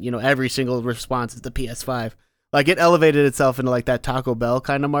PS5? And, you know, every single response is the PS5. Like it elevated itself into like that Taco Bell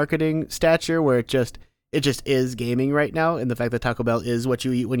kind of marketing stature where it just is gaming right now. And the fact that Taco Bell is what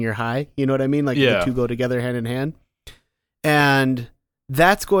you eat when you're high, you know what I mean? Like the two go together hand in hand. And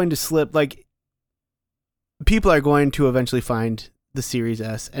that's going to slip. Like people are going to eventually find the Series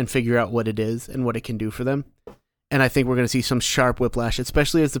S and figure out what it is and what it can do for them. And I think we're going to see some sharp whiplash,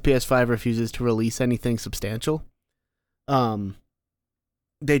 especially as the PS5 refuses to release anything substantial.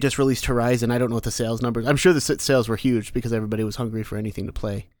 They just released Horizon. I don't know what the sales numbers. I'm sure the sales were huge because everybody was hungry for anything to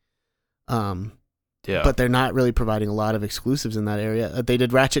play. But they're not really providing a lot of exclusives in that area. They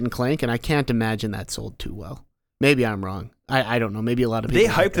did Ratchet and Clank, and I can't imagine that sold too well. Maybe I'm wrong. I don't know. Maybe a lot of people.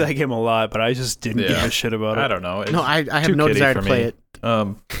 They hyped that game a lot, but I just didn't give a shit about it. I don't know. No, I have no desire to play it.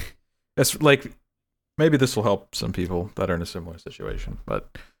 It's like maybe this will help some people that are in a similar situation,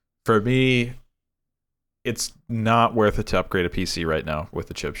 but for me, it's not worth it to upgrade a PC right now with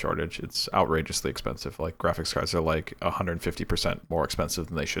the chip shortage. It's outrageously expensive. Like graphics cards are like 150% more expensive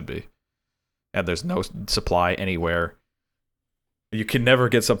than they should be, and there's no supply anywhere. You can never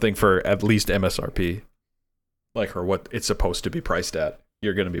get something for at least MSRP. Like, or what it's supposed to be priced at.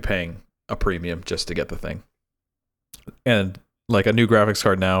 You're going to be paying a premium just to get the thing. And like a new graphics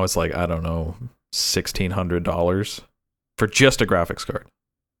card now is like, I don't know, $1,600 for just a graphics card.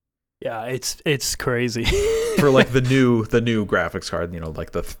 Yeah, it's crazy. For like the new graphics card, you know,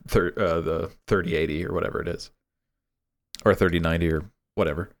 like the 3080 or whatever it is, or 3090 or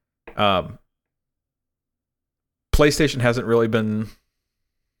whatever. PlayStation hasn't really been.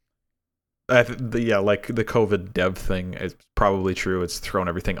 Like the COVID dev thing is probably true. It's thrown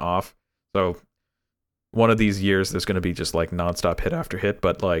everything off. So one of these years, there's going to be just like nonstop hit after hit,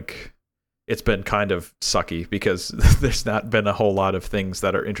 but like it's been kind of sucky because there's not been a whole lot of things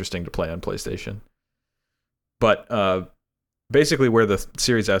that are interesting to play on PlayStation. But basically where the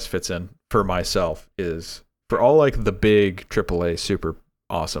Series S fits in for myself is for all like the big AAA super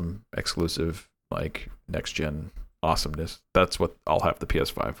awesome exclusive like next gen awesomeness. That's what I'll have the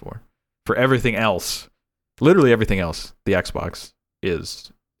PS5 for. For everything else, literally everything else, the Xbox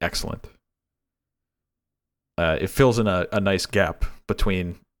is excellent. It fills in a nice gap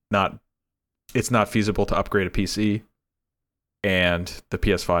between it's not feasible to upgrade a PC and the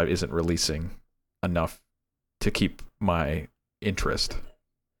PS5 isn't releasing enough to keep my interest.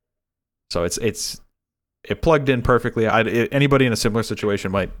 So it plugged in perfectly. Anybody in a similar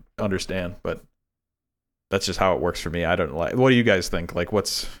situation might understand, but that's just how it works for me. I don't like. What do you guys think? Like,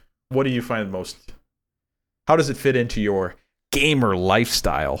 what do you find most? How does it fit into your gamer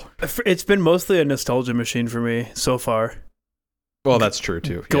lifestyle? It's been mostly a nostalgia machine for me so far. Well, that's true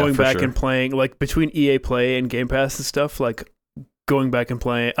too. Going back and playing, like between EA Play and Game Pass and stuff, like going back and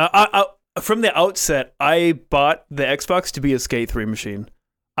playing. From the outset, I bought the Xbox to be a Skate 3 machine.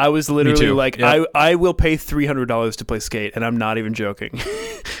 I was literally like, yep. I will pay $300 to play Skate, and I'm not even joking.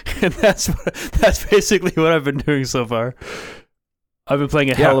 And that's basically what I've been doing so far. I've been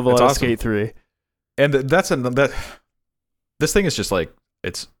playing a hell of a lot of Skate 3. And this thing is just like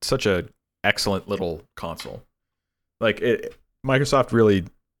It's such a excellent little console. Like Microsoft really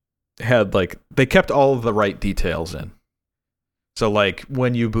had like they kept all of the right details in. So like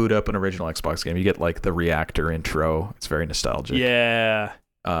when you boot up an original Xbox game, you get like the reactor intro. It's very nostalgic. Yeah.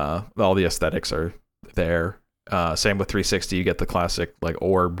 All the aesthetics are there. Same with 360, you get the classic like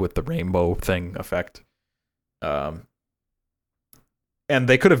orb with the rainbow thing effect. And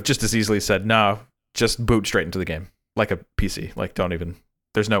they could have just as easily said, no, just boot straight into the game like a PC. Like don't even.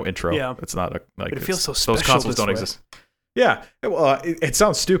 There's no intro. Yeah. It's not a like. But it feels so special. Those consoles don't exist. Yeah. Well, it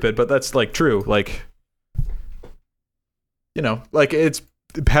sounds stupid, but that's like true. Like, you know, like it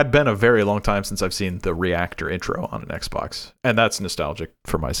had been a very long time since I've seen the reactor intro on an Xbox, and that's nostalgic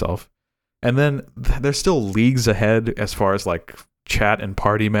for myself. And then they're still leagues ahead as far as like chat and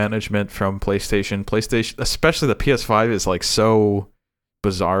party management from PlayStation. PlayStation, especially the PS5, is like so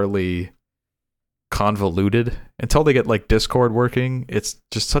bizarrely convoluted. Until they get like Discord working, it's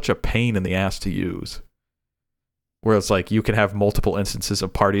just such a pain in the ass to use. Where it's like you can have multiple instances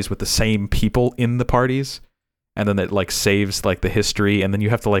of parties with the same people in the parties, and then it like saves like the history, and then you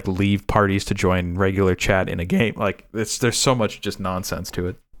have to like leave parties to join regular chat in a game. Like there's so much just nonsense to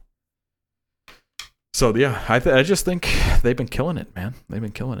it. So yeah, I just think they've been killing it, man. They've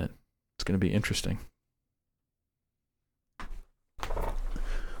been killing it. It's going to be interesting.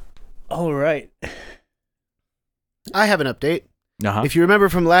 All right. I have an update. Uh-huh. If you remember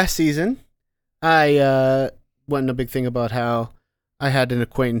from last season, I went in a big thing about how I had an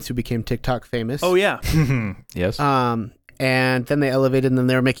acquaintance who became TikTok famous. Oh yeah. Yes. And then they elevated, and then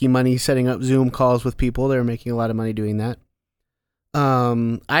they were making money setting up Zoom calls with people. They were making a lot of money doing that.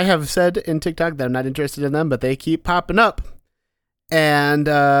 I have said in TikTok that I'm not interested in them, but they keep popping up. And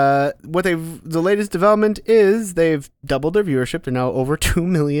the latest development is they've doubled their viewership. They're now over 2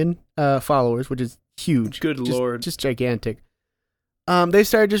 million followers, which is huge. Good Lord. Just gigantic. They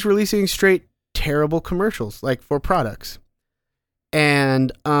started just releasing straight terrible commercials, like for products.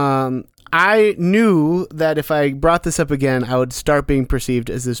 And I knew that if I brought this up again, I would start being perceived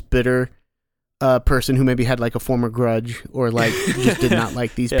as this bitter person who maybe had like a former grudge or like just did not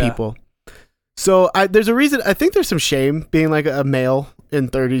like these people. So there's a reason. I think there's some shame being like a male in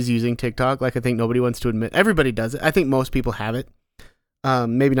 30s using TikTok. Like I think nobody wants to admit. Everybody does it. I think most people have it.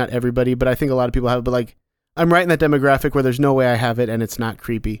 Maybe not everybody, but I think a lot of people have it. But like I'm right in that demographic where there's no way I have it and it's not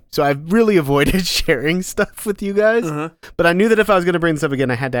creepy. So I've really avoided sharing stuff with you guys. Uh-huh. But I knew that if I was going to bring this up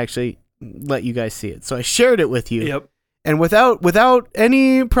again, I had to actually let you guys see it. So I shared it with you. Yep. And without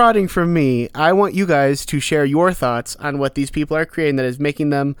any prodding from me, I want you guys to share your thoughts on what these people are creating that is making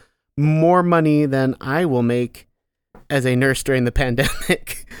them more money than I will make as a nurse during the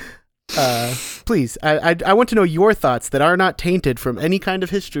pandemic. Please, I want to know your thoughts that are not tainted from any kind of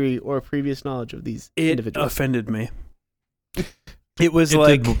history or previous knowledge of these individuals. It offended me.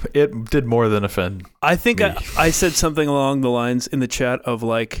 It did more than offend. I think me. I said something along the lines in the chat of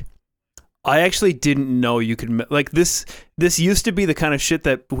like, I actually didn't know you could like this. This used to be the kind of shit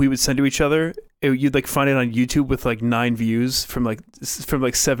that we would send to each other. You'd like find it on YouTube with like 9 views from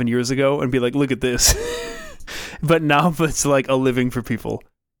like 7 years ago, and be like, "Look at this." But now it's like a living for people.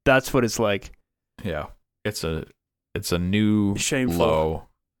 That's what it's like. Yeah, it's a new Shameful. low.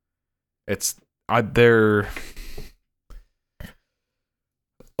 They're.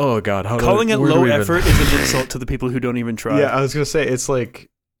 Oh God! Calling it low effort is an insult to the people who don't even try. Yeah, I was gonna say it's like.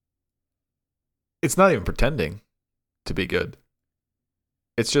 It's not even pretending to be good.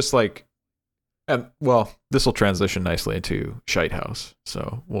 It's just like, and well, this will transition nicely into Shite House,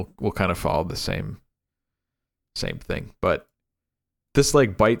 so we'll kind of follow the same thing. But this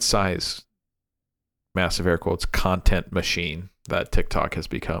like bite-size, massive air quotes, content machine that TikTok has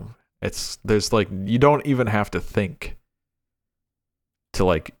become. There's like you don't even have to think to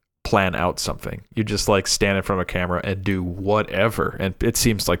like plan out something. You just like stand in front of a camera and do whatever, and it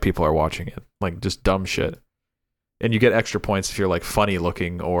seems like people are watching it, like just dumb shit. And you get extra points if you're like funny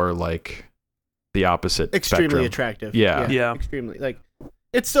looking or like the opposite extremely spectrum. attractive. Yeah. Extremely. Like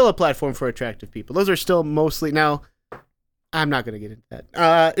it's still a platform for attractive people. Those are still mostly now. I'm not going to get into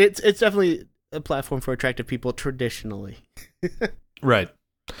that. It's definitely a platform for attractive people traditionally. Right.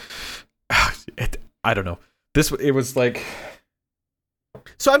 I don't know. It was like.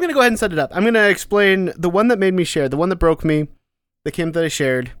 So I'm going to go ahead and set it up. I'm going to explain the one that made me share, the one that broke me, the Kim that I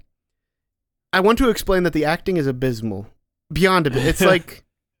shared. I want to explain that the acting is abysmal. Beyond a bit. It's like,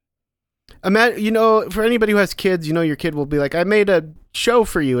 for anybody who has kids, your kid will be like, I made a show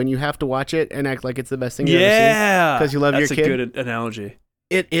for you, and you have to watch it and act like it's the best thing you've ever seen. Because you love your kid. That's a good analogy.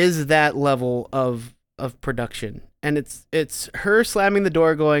 It is that level of production. And it's her slamming the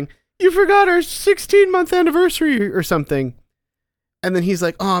door going, you forgot our 16-month anniversary or something. And then he's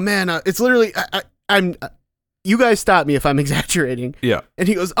like, "Oh man, it's literally I'm." You guys stop me if I'm exaggerating. Yeah. And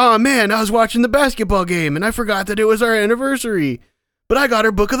he goes, "Oh man, I was watching the basketball game and I forgot that it was our anniversary. But I got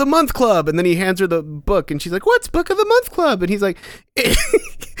her Book of the Month Club." And then he hands her the book and she's like, "What's Book of the Month Club?" And he's like,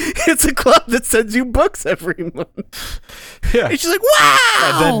 "It's a club that sends you books every month." Yeah. And she's like, "Wow."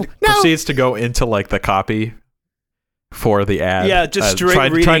 And then proceeds to go into like the copy for the ad. Yeah, just straight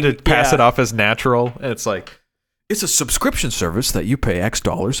trying to reading, pass yeah. it off as natural. And it's like, it's a subscription service that you pay X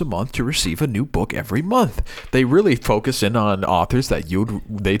dollars a month to receive a new book every month. They really focus in on authors that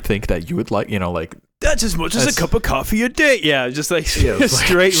they think that you would like, like. That's as much as a cup of coffee a day. Yeah, just like Yeah,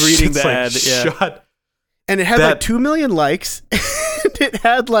 straight reading the ad. Yeah. Shut. And it had like 2 million likes. And it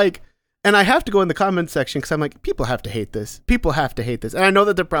had like, and I have to go in the comments section because I'm like, people have to hate this. People have to hate this. And I know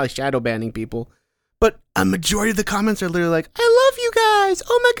that they're probably shadow banning people. But a majority of the comments are literally like, "I love you guys.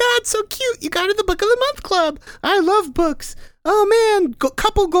 Oh my God, so cute. You got in the Book of the Month Club. I love books. Oh man,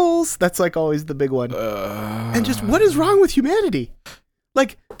 couple goals." That's like always the big one. And just what is wrong with humanity?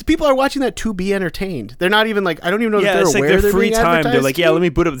 Like, the people are watching that to be entertained. They're not even like, I don't even know if they're it's aware like their they're free being time. They're advertised like, to. "Yeah, let me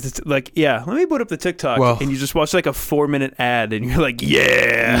boot up the TikTok." Well- and you just watch like a 4-minute ad and you're like,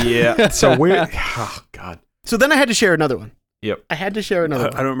 "Yeah." Yeah. So weird. Oh God. So then I had to share another one. Yep. I had to share another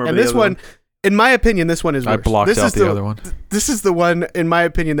one. I don't remember And the this other one, in my opinion, this one is worse. I blocked this out is the other one. This is the one, in my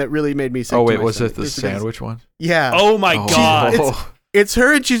opinion, that really made me sick. Oh to wait, my was stomach. it the Just because- sandwich one? Yeah. Oh my God. It's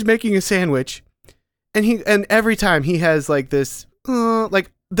her and she's making a sandwich. And every time he has like this,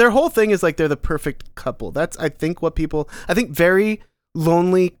 like their whole thing is like they're the perfect couple. That's, I think very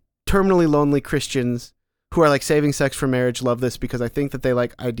lonely, terminally lonely Christians who are like saving sex for marriage love this because I think that they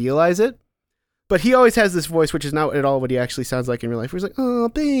like idealize it. But he always has this voice, which is not at all what he actually sounds like in real life. Where he's like, "Oh,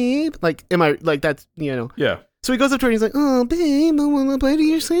 babe." Like, that's, Yeah. So he goes up to her and he's like, "Oh, babe, I want a bite of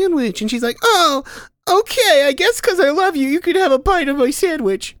your sandwich." And she's like, "Oh, okay, I guess because I love you, you could have a bite of my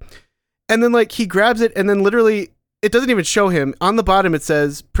sandwich." And then like he grabs it and then literally, it doesn't even show him. On the bottom it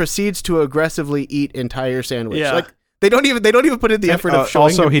says, "Proceeds to aggressively eat entire sandwich." Yeah. Like they don't even put in the effort of showing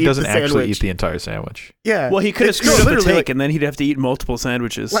also, him he eat doesn't the actually sandwich. eat the entire sandwich. Yeah. Well, he could have It's screwed up the literally, take, and then he'd have to eat multiple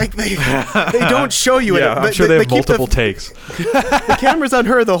sandwiches. Like they don't show you Yeah, it. I'm sure they have keep multiple takes. The camera's on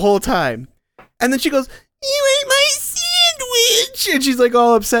her the whole time. And then she goes, "You ate my sandwich." And she's like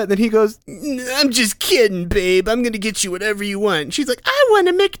all upset. And then he goes, "I'm just kidding, babe. I'm going to get you whatever you want." And she's like, "I want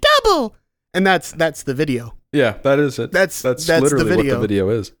a McDouble." And that's the video. Yeah, that is it. That's literally the video. what the video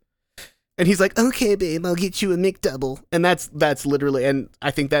is. And he's like, "Okay, babe, I'll get you a McDouble." And that's literally, and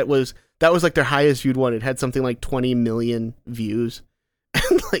I think that was like their highest viewed one. It had something like 20 million views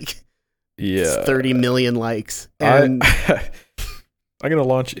and like Yeah. 30 million likes. And I'm gonna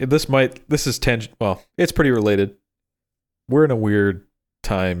launch. This is tangent. Well, it's pretty related. We're in a weird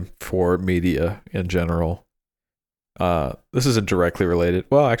time for media in general. This isn't directly related.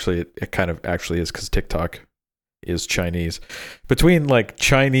 Well, actually, it kind of actually is because TikTok is Chinese. Between like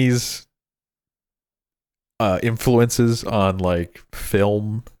Chinese influences on like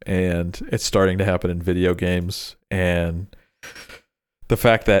film, and it's starting to happen in video games, and the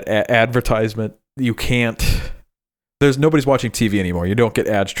fact that advertisement, you can't. There's nobody's watching TV anymore. You don't get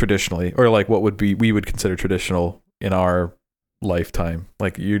ads traditionally, or like what we would consider traditional in our lifetime.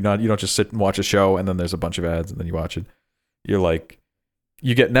 Like you don't just sit and watch a show and then there's a bunch of ads and then you watch it. You're like,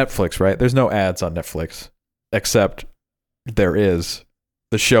 you get Netflix, right? There's no ads on Netflix, except there is.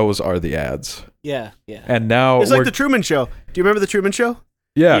 The shows are the ads. yeah. And now It's like the Truman Show. Do you remember the Truman Show?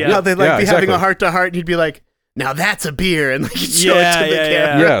 yeah, Yeah. Yeah, they'd like be exactly. having a heart to heart, and he'd be like, "Now that's a beer," and like he'd show it to the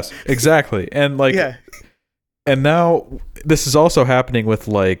camera. Yes, exactly. And like, Yeah, and now this is also happening with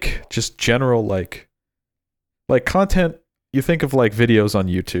like just general like content. You think of like videos on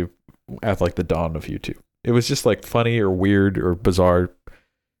YouTube at like the dawn of YouTube. It was just like funny or weird or bizarre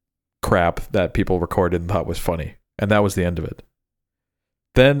crap that people recorded and thought was funny, and that was the end of it.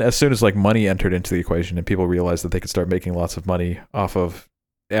 Then as soon as like money entered into the equation and people realized that they could start making lots of money off of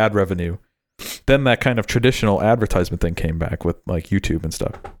ad revenue, then that kind of traditional advertisement thing came back with like YouTube and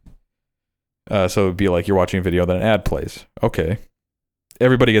stuff. So it'd be like you're watching a video, then an ad plays. Okay.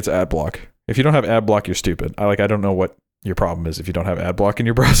 Everybody gets ad block. If you don't have ad block, you're stupid. I don't know what your problem is if you don't have ad block in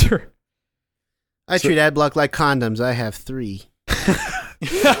your browser. I treat ad block like condoms. I have 3.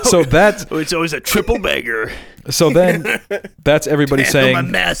 So that's it's always a triple bagger. so then that's everybody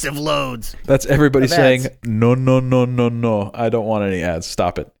saying massive loads. that's everybody Of saying ads. no. I don't want any ads.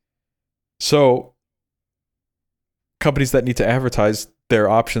 Stop it. So companies that need to advertise, their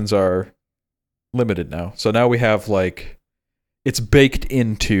options are limited now. So now we have like it's baked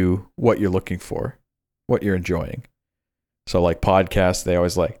into what you're looking for, what you're enjoying. So like podcasts, they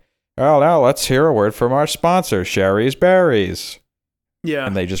always like, "Oh, now let's hear a word from our sponsor, Sherry's Berries." Yeah.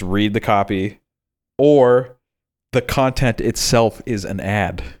 and they just read the copy, or the content itself is an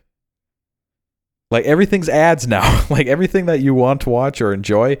ad. Like everything's ads now. Like everything that you want to watch or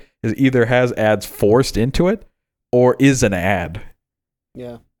enjoy is either has ads forced into it or is an ad.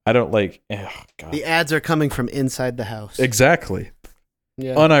 Yeah. I don't like. Oh, God. The ads are coming from inside the house. Exactly.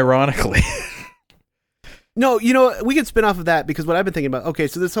 Yeah. Unironically. No, you know, we can spin off of that because what I've been thinking about. Okay,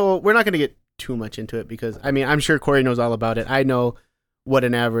 so this whole we're not going to get too much into it because I mean I'm sure Corey knows all about it. I know what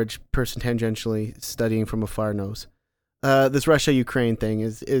an average person tangentially studying from afar knows. This Russia-Ukraine thing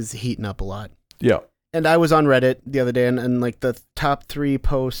is heating up a lot. Yeah. And I was on Reddit the other day, and like the top 3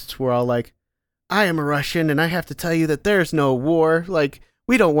 posts were all like, "I am a Russian, and I have to tell you that there's no war. Like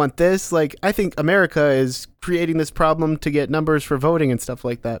we don't want this. Like I think America is creating this problem to get numbers for voting and stuff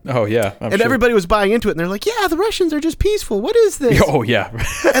like that." Oh yeah. I'm and sure. everybody was buying into it, and they're like, "Yeah, the Russians are just peaceful. What is this?" Oh yeah.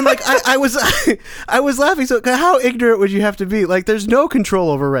 And like I was I was laughing. So how ignorant would you have to be? Like there's no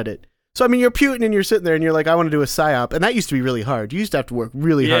control over Reddit. So I mean, you're Putin and you're sitting there and you're like, I want to do a psyop, and that used to be really hard. You used to have to work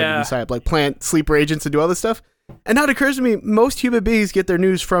really hard to do psyop, like plant sleeper agents and do all this stuff. And now it occurs to me, most human beings get their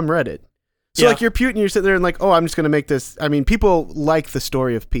news from Reddit. So like you're Putin, you're sitting there and like, oh, I'm just going to make this. I mean, people like the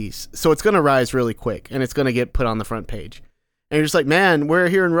story of peace, so it's going to rise really quick and it's going to get put on the front page. And you're just like, man, we're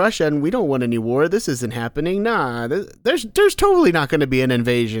here in Russia and we don't want any war. This isn't happening. Nah, there's totally not going to be an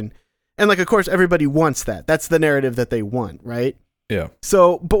invasion. And like, of course, everybody wants that. That's the narrative that they want, right? Yeah.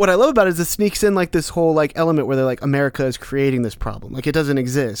 So, but what I love about it is it sneaks in like this whole like element where they're like, America is creating this problem. Like it doesn't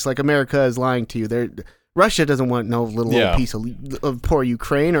exist. Like America is lying to you. Russia doesn't want no little piece of poor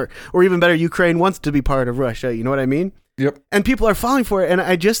Ukraine, or even better, Ukraine wants to be part of Russia. You know what I mean? Yep. And people are falling for it. And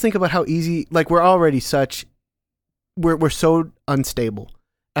I just think about how easy, like we're already we're so unstable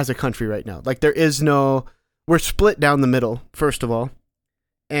as a country right now. Like we're split down the middle, first of all.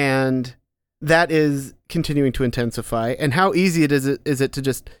 And that is continuing to intensify. And how easy is it to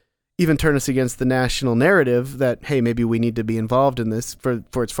just even turn us against the national narrative that, hey, maybe we need to be involved in this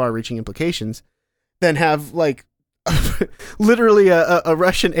for its far-reaching implications, then have like literally a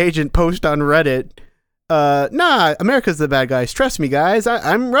Russian agent post on Reddit, nah, America's the bad guys. Trust me, guys,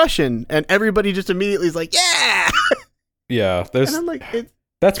 I'm Russian. And everybody just immediately is like, yeah! Yeah, And I'm like,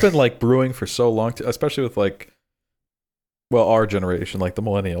 that's been like brewing for so long, especially with like, well, our generation, like the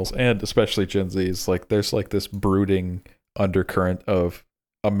millennials, and especially Gen Zs. Like, there's like this brooding undercurrent of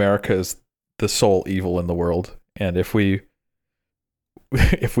America is the sole evil in the world, and if we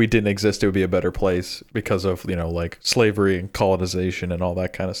didn't exist, it would be a better place because of, you know, like slavery and colonization and all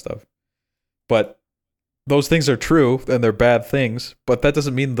that kind of stuff. But those things are true and they're bad things, but that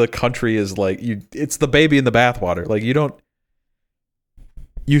doesn't mean the country is like it's the baby in the bathwater. Like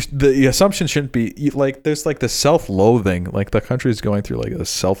the assumption shouldn't be like there's like this self-loathing, like the country is going through like a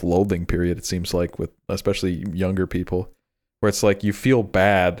self-loathing period, it seems like, with especially younger people, where it's like you feel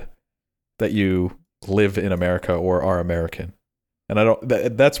bad that you live in America or are American. And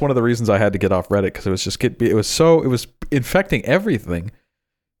that's one of the reasons I had to get off Reddit, because it was just it was infecting everything.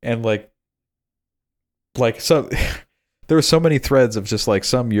 And so there were so many threads of just like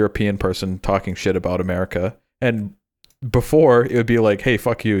some European person talking shit about America, and before it would be like, hey,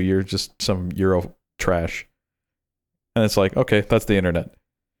 fuck you, you're just some Euro trash. And it's like, okay, that's the internet.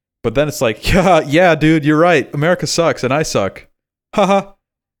 But then it's like, yeah, dude, you're right, America sucks and I suck, haha.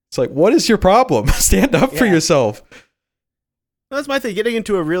 It's like, what is your problem? Stand up for yourself. That's my thing, getting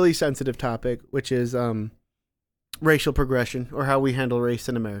into a really sensitive topic, which is racial progression, or how we handle race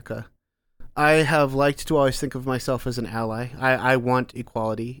in America. I have liked to always think of myself as an ally. I want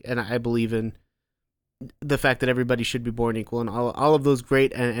equality, and I believe in the fact that everybody should be born equal, and all of those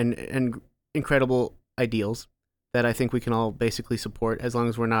great and incredible ideals that I think we can all basically support, as long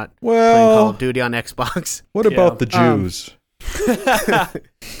as we're not playing Call of Duty on Xbox. What about the Jews?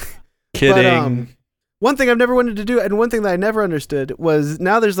 Kidding. But, one thing I've never wanted to do, and one thing that I never understood, was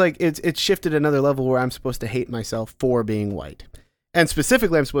now there's like it's shifted another level where I'm supposed to hate myself for being white. And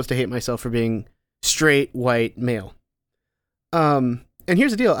specifically, I'm supposed to hate myself for being straight, white, male. And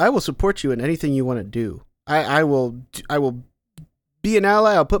here's the deal. I will support you in anything you want to do. I will be an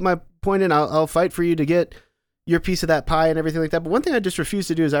ally. I'll put my point in. I'll fight for you to get your piece of that pie and everything like that. But one thing I just refuse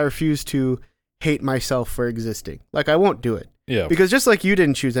to do is I refuse to hate myself for existing. Like, I won't do it. Yeah. Because just like you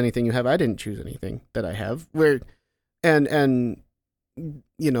didn't choose anything you have, I didn't choose anything that I have. And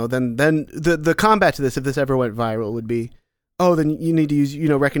you know, then the combat to this, if this ever went viral, would be, oh, then you need to use,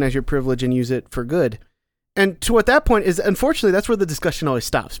 recognize your privilege and use it for good. And to what that point is, unfortunately, that's where the discussion always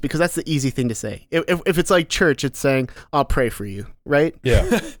stops, because that's the easy thing to say. If it's like church, it's saying, I'll pray for you, right?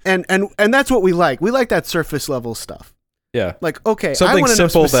 Yeah. and that's what we like. We like that surface level stuff. Yeah. Like, okay, something I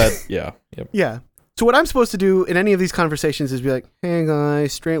simple know that, yeah. Yep. Yeah. So what I'm supposed to do in any of these conversations is be like, hey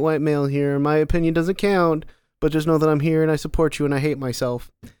guys, straight white male here. My opinion doesn't count, but just know that I'm here and I support you and I hate myself.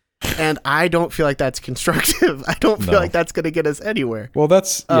 And I don't feel like that's constructive. I don't feel like that's going to get us anywhere. Well,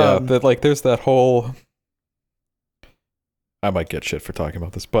 that's that like there's that whole. I might get shit for talking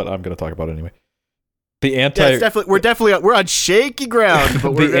about this, but I'm going to talk about it anyway. The we're on shaky ground.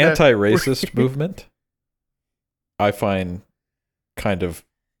 But the anti-racist movement, I find kind of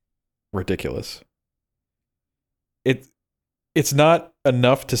ridiculous. It's not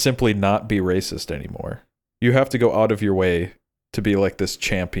enough to simply not be racist anymore. You have to go out of your way to be like this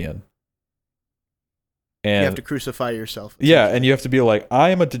champion. And you have to crucify yourself. Yeah, and you have to be like,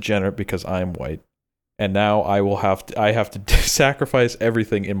 I am a degenerate because I'm white. And now I have to sacrifice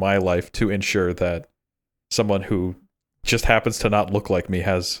everything in my life to ensure that someone who just happens to not look like me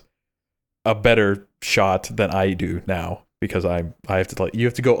has a better shot than I do now, because I have to you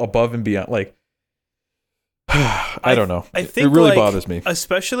have to go above and beyond. Like, I don't know. I think it really bothers me,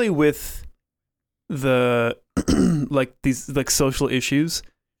 especially with the like these like social issues.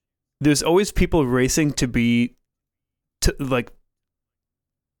 There's always people racing to be to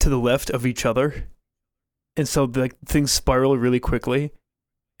the left of each other, and so like things spiral really quickly,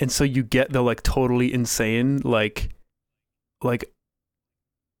 and so you get the like totally insane like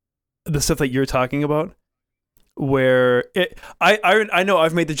the stuff that you're talking about, where I know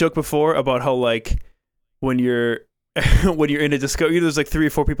I've made the joke before about how like when you're in a disco, there's like 3 or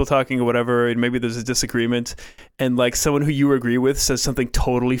 4 people talking or whatever, and maybe there's a disagreement, and like someone who you agree with says something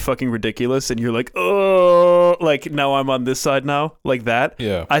totally fucking ridiculous, and you're like, oh, like now I'm on this side now, like that.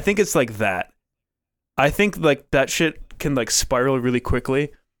 Yeah. I think it's like that. I think like that shit can like spiral really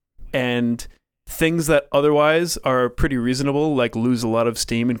quickly, and things that otherwise are pretty reasonable like lose a lot of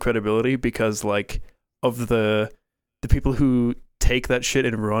steam and credibility because like of the people who take that shit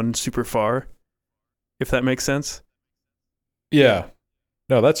and run super far. If that makes sense. Yeah.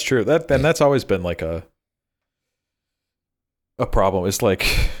 No, that's true. That's always been like a problem. It's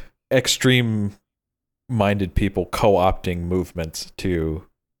like extreme minded people co-opting movements to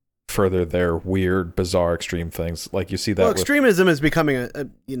further their weird, bizarre, extreme things. Like you see that. Well, extremism is becoming a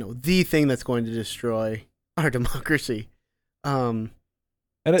the thing that's going to destroy our democracy.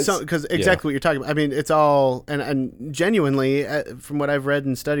 And it's because exactly what you're talking about. I mean, it's all and genuinely, from what I've read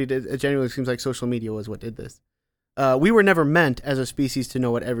and studied, it genuinely seems like social media was what did this. We were never meant as a species to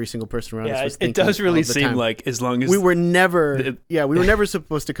know what every single person around us was thinking. It does really seem time. Like as long as we were never, we were never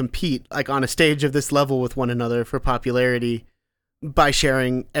supposed to compete like on a stage of this level with one another for popularity by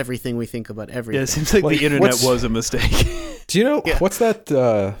sharing everything we think about everything. Yeah, it seems like the internet was a mistake. Do you know what's that?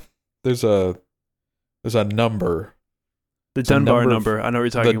 There's a number. The Dunbar number. I know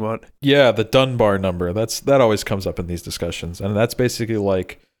what you're talking about. Yeah, the Dunbar number. That always comes up in these discussions, and that's basically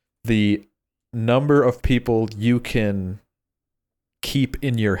like the number of people you can keep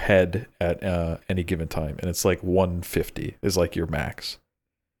in your head at any given time, and it's like 150 is like your max,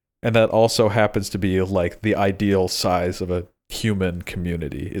 and that also happens to be like the ideal size of a human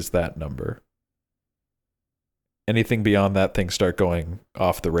community is that number. Anything beyond that, things start going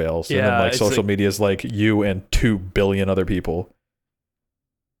off the rails. And then like social media is like you and 2 billion other people.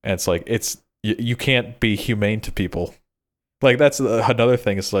 And it's like, you can't be humane to people. Like that's another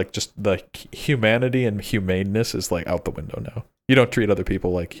thing. It's like just the humanity and humaneness is like out the window now. You don't treat other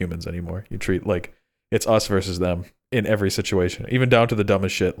people like humans anymore. You treat like it's us versus them in every situation, even down to the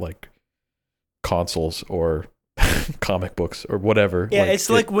dumbest shit like consoles or comic books or whatever. Yeah, it's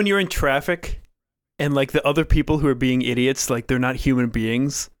like when you're in traffic and like the other people who are being idiots, like they're not human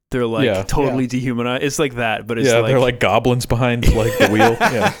beings. They're like totally dehumanized. It's like that, but it's like they're like goblins behind like the wheel.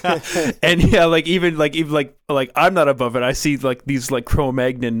 Yeah, and even I'm not above it. I see like these like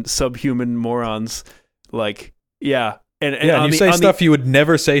Cro-Magnon subhuman morons. Like and you say stuff you would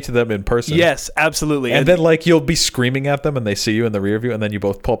never say to them in person. Yes, absolutely. And then like you'll be screaming at them, and they see you in the rear view, and then you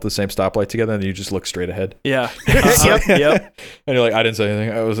both pull up the same stoplight together, and you just look straight ahead. Yeah. Yep. And you're like, I didn't say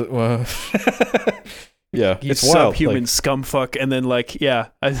anything. I was. Yeah, you it's wild. Subhuman scumfuck, and then like yeah,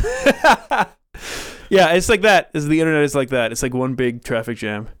 it's like that. The internet is like that. It's like one big traffic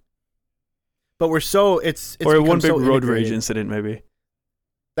jam. But we're so it's or one big so road rage incident maybe.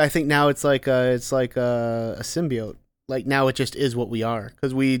 I think now it's like a symbiote. Like now it just is what we are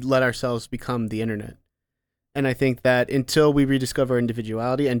because we let ourselves become the internet. And I think that until we rediscover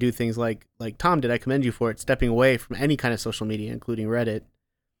individuality and do things like Tom did, I commend you for it, stepping away from any kind of social media, including Reddit,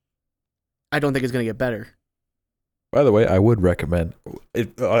 I don't think it's going to get better. By the way, I would recommend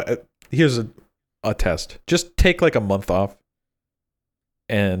it. Here's a test. Just take like a month off.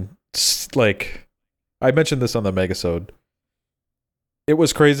 And like, I mentioned this on the Megasode. It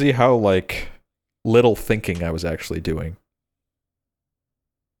was crazy how like little thinking I was actually doing.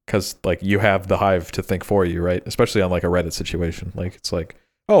 Because like you have the Hive to think for you, right? Especially on like a Reddit situation. Like it's like,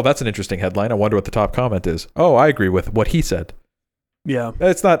 oh, that's an interesting headline. I wonder what the top comment is. Oh, I agree with what he said. Yeah.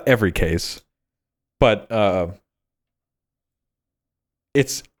 It's not every case, but I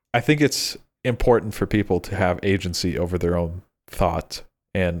think it's important for people to have agency over their own thought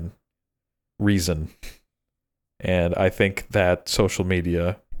and reason. And I think that social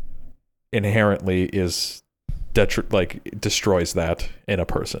media inherently destroys that in a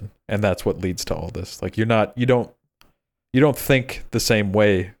person, and that's what leads to all this. Like you don't think the same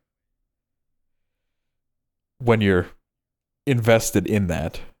way when you're invested in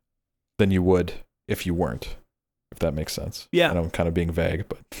that than you would if you weren't, if that makes sense. Yeah. And I'm kind of being vague,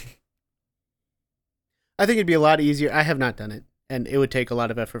 but I think it'd be a lot easier. I have not done it, and it would take a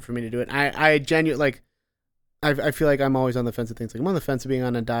lot of effort for me to do it. I genuinely I feel like I'm always on the fence of things. Like I'm on the fence of being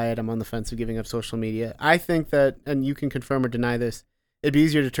on a diet. I'm on the fence of giving up social media. I think that, and you can confirm or deny this, it'd be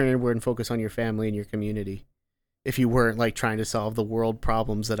easier to turn inward and focus on your family and your community if you weren't like trying to solve the world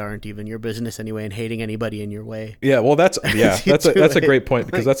problems that aren't even your business anyway and hating anybody in your way. yeah, well that's a great point,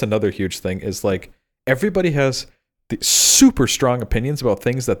 because that's another huge thing is like everybody has the super strong opinions about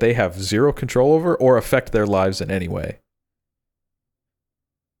things that they have zero control over or affect their lives in any way.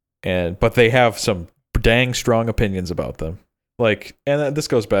 But they have some dang strong opinions about them. Like, and this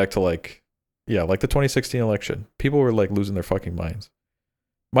goes back to like the 2016 election. People were like losing their fucking minds.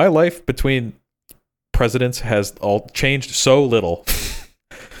 My life between presidents has all changed so little.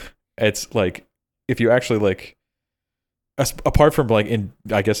 It's like, if you actually like, apart from like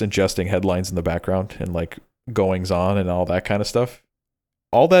ingesting headlines in the background and like goings on and all that kind of stuff,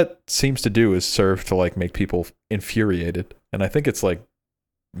 all that seems to do is serve to like make people infuriated. And I think it's like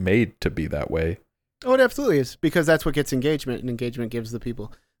made to be that way. Oh, it absolutely is, because that's what gets engagement, and engagement gives the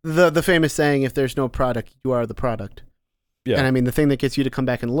people the famous saying, if there's no product, you are the product. Yeah. And I mean, the thing that gets you to come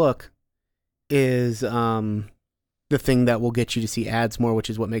back and look is the thing that will get you to see ads more, which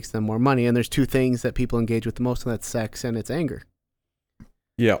is what makes them more money. And there's two things that people engage with the most, and that's sex and it's anger.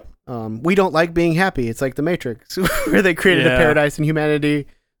 Yeah. We don't like being happy. It's like the Matrix, where they created a paradise and humanity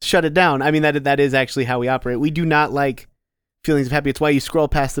shut it down. I mean, that is actually how we operate. We do not like feelings of happy. It's why you scroll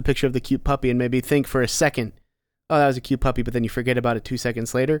past the picture of the cute puppy and maybe think for a second, oh, that was a cute puppy, but then you forget about it 2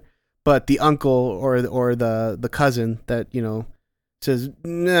 seconds later. But the uncle or the cousin that, you know, says,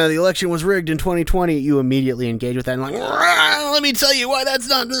 no, the election was rigged in 2020, you immediately engage with that and like, let me tell you why that's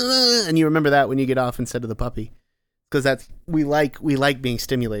not, and you remember that when you get off instead of the puppy, because that's we like being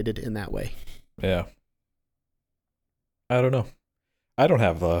stimulated in that way. Yeah. I don't know. I don't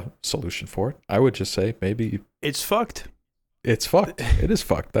have a solution for it. I would just say maybe It's fucked. it's fucked. It is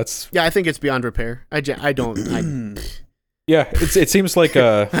fucked. That's Yeah, I think it's beyond repair. I don't. yeah. It seems like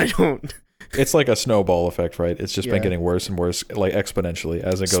I don't. it's like a snowball effect, right? It's just been Yeah. getting worse and worse, like exponentially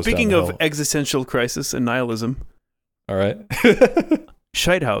as it goes. Speaking down the of hill. existential crisis and nihilism, All right.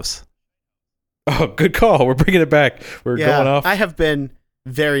 Shite House. Oh, good call. We're bringing it back. We're going off. I have been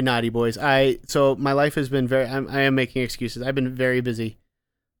very naughty, boys. So my life has been I am making excuses. I've been very busy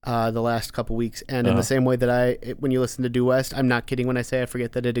the last couple weeks, and in the same way that when you listen to Due West, I'm not kidding when I say I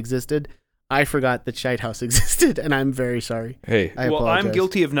forget that it existed. I forgot that Shite House existed, and I'm very sorry. Hey, I Well, apologize. I'm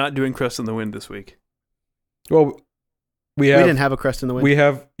guilty of not doing Crust on the Wind this week. well, we We didn't have a crust in the wind. We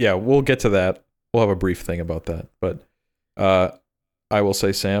have, yeah, we'll get to that. We'll have a brief thing about that. But I will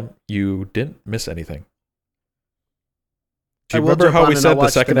say, Sam, you didn't miss anything. Do I you will remember jump how on we and said I'll the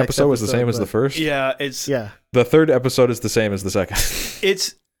watch second the next episode was the same episode, as the but- first? Yeah, it's Yeah. The third episode is the same as the second.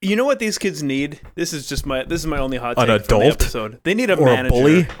 it's you know what these kids need? This is my only hot An take from the adult? episode. They need a Or manager. a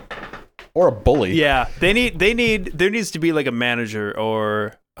bully? Or a bully. Yeah, there needs to be like a manager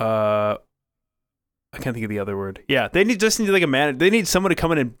or I can't think of the other word. Yeah, they need like a manager. They need someone to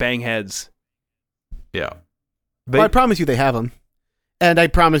come in and bang heads. Yeah. Well, I promise you they have them. And I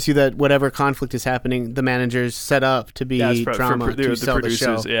promise you that whatever conflict is happening, the manager's set up to be drama to sell the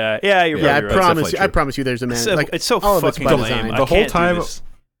show. Yeah, you're Yeah, probably right. definitely I true. promise you there's a manager. Like, It's so all of it's fucking by lame. design. I The whole can't do time- this.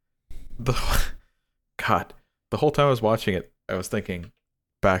 the whole time I was watching it, I was thinking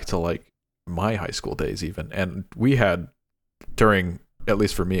back to like my high school days even, and we had during, at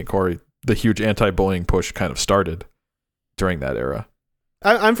least for me and Corey, the huge anti-bullying push kind of started during that era.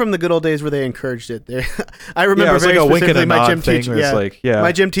 I'm from the good old days where they encouraged it. I remember it was very like a wink and specifically a my nod gym thing. teacher. Where it's like, yeah,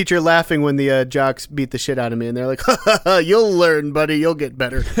 My gym teacher laughing when the jocks beat the shit out of me, and they're like, "You'll learn, buddy. You'll get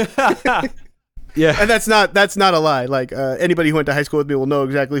better." yeah. And that's not a lie. Like anybody who went to high school with me will know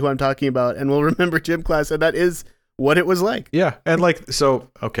exactly who I'm talking about, and will remember gym class, and that is what it was like. Yeah, and like, so,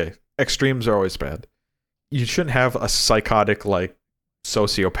 okay, extremes are always bad. You shouldn't have a psychotic, like,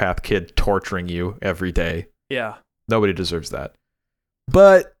 sociopath kid torturing you every day. Yeah. Nobody deserves that.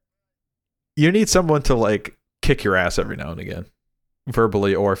 But you need someone to like kick your ass every now and again,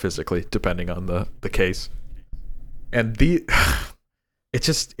 verbally or physically, depending on the case. And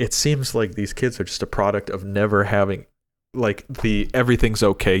it seems like these kids are just a product of never having like the everything's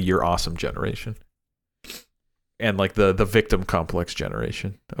okay, you're awesome generation. And like the victim complex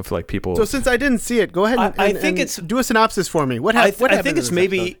generation of like people. So since I didn't see it, go ahead and, I think and it's do a synopsis for me. What happened? I think it's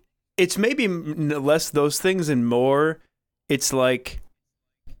maybe less those things and more. It's like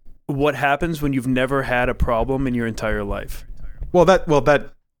what happens when you've never had a problem in your entire life. Well, that's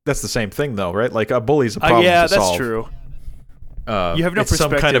the same thing though, right? Like a bully's a problem yeah, to solve. that's true. You have no it's some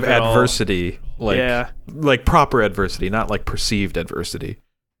perspective kind of at all. adversity, like Yeah. like proper adversity, not like perceived adversity,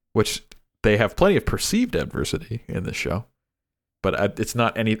 which they have plenty of perceived adversity in this show. But it's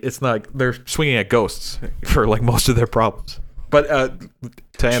not they're swinging at ghosts for like most of their problems. But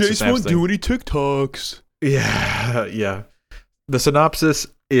to answer Sam's thing, any TikToks. yeah. The synopsis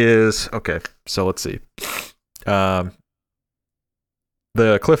is okay. So let's see. The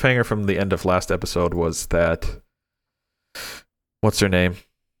cliffhanger from the end of last episode was that what's her name?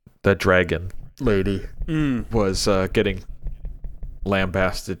 That dragon lady was getting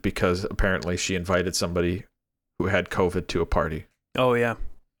lambasted because apparently she invited somebody who had COVID to a party. Oh yeah.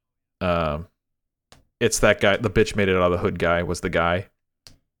 It's that guy. The bitch made it out of the hood guy was the guy.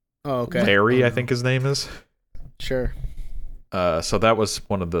 Oh, okay. Larry, I think his name is. Sure. So that was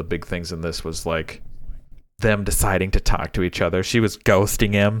one of the big things in this was like them deciding to talk to each other. She was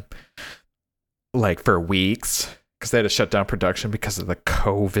ghosting him like for weeks because they had to shut down production because of the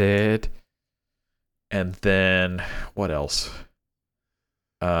COVID. And then what else?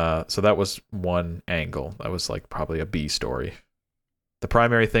 So that was one angle. That was like probably a B story. The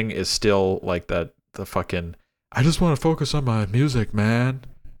primary thing is still like the fucking, I just want to focus on my music, man.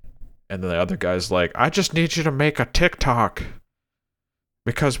 And then the other guy's like, I just need you to make a TikTok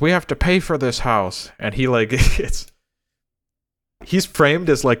because we have to pay for this house. And he like, he's framed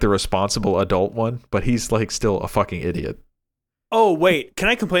as like the responsible adult one, but he's like still a fucking idiot. Oh wait, can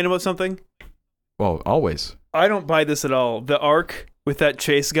I complain about something? Well, always. I don't buy this at all. The arc with that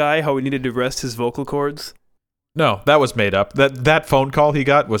Chase guy, how he needed to rest his vocal cords. No, that was made up. That phone call he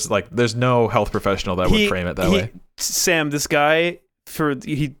got was like, there's no health professional that would frame it that way. Sam, this guy,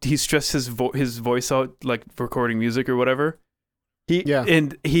 he stressed his voice out like recording music or whatever.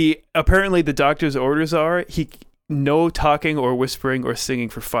 And he apparently the doctor's orders are no talking or whispering or singing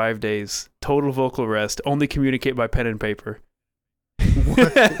for 5 days. Total vocal rest. Only communicate by pen and paper.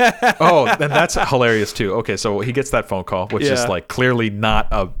 Oh, and that's hilarious too. Okay, so he gets that phone call, which is like clearly not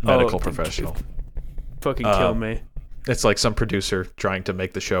a medical professional. Fucking kill me. It's like some producer trying to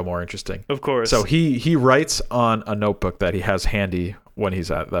make the show more interesting. Of course. So he writes on a notebook that he has handy when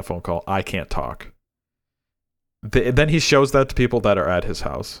he's at that phone call, I can't talk. Then he shows that to people that are at his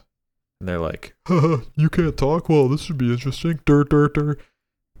house. And they're like, you can't talk? Well, this should be interesting.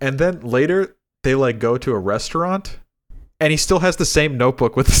 And then later, they like go to a restaurant. And he still has the same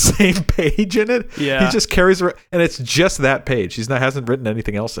notebook with the same page in it. Yeah. He just carries and it's just that page. Hasn't written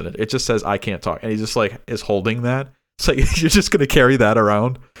anything else in it. It just says I can't talk. And he just like is holding that. It's like you're just gonna carry that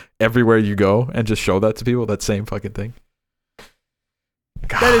around everywhere you go and just show that to people, that same fucking thing.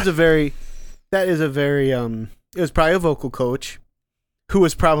 God. That is a very it was probably a vocal coach who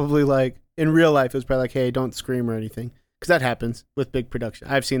was probably like in real life it was probably like, hey, don't scream or anything. Because that happens with big production.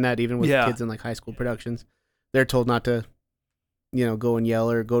 I've seen that even with kids in like high school productions. They're told not to go and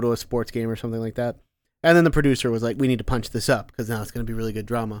yell or go to a sports game or something like that. And then the producer was like, we need to punch this up because now it's going to be really good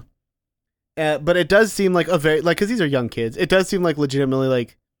drama. But it does seem like because these are young kids, it does seem like legitimately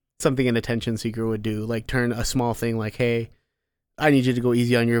like something an attention seeker would do, like turn a small thing like, hey, I need you to go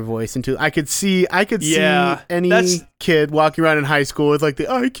easy on your voice into, I could see any kid walking around in high school with like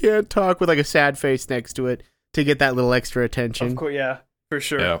I can't talk with like a sad face next to it to get that little extra attention. Of course, yeah, for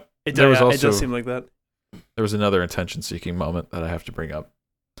sure. Yeah. It does seem like that. There was another attention-seeking moment that I have to bring up.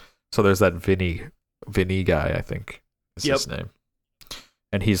 So there's that Vinny guy, I think is his name.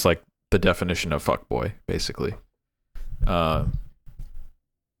 And he's like the definition of fuckboy, basically. And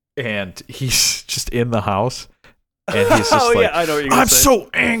he's just in the house. And he's just I know what you're gonna say. so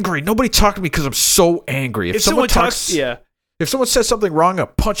angry. Nobody talk to me because I'm so angry. If someone talks, if someone says something wrong, I'll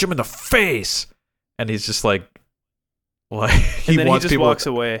punch him in the face. And he's just like he wants people. Walks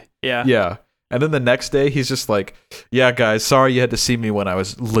away. Yeah. Yeah. And then the next day, he's just like, yeah, guys, sorry you had to see me when I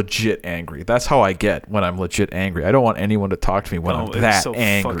was legit angry. That's how I get when I'm legit angry. I don't want anyone to talk to me when I'm that so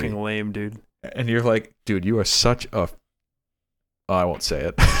angry. Fucking lame, dude. And you're like, dude, you are such a... Oh, I won't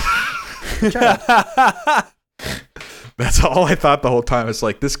say it. That's all I thought the whole time. It's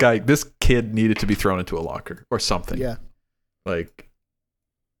like this kid needed to be thrown into a locker or something. Yeah. Like,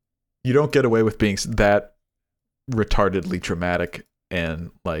 you don't get away with being that retardedly dramatic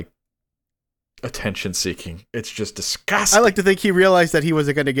and like attention seeking. It's just disgusting. I like to think he realized that he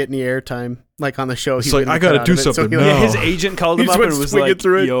wasn't going to get any airtime, like on the show. It's like, I got to do something. Yeah, his agent called him He just up went and was swinging like,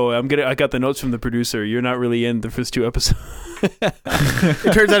 through it. "Yo, I got the notes from the producer. You're not really in the first 2 episodes."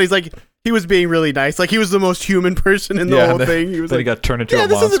 It turns out he was being really nice. Like he was the most human person in the whole thing. He was then like, he got turned into a this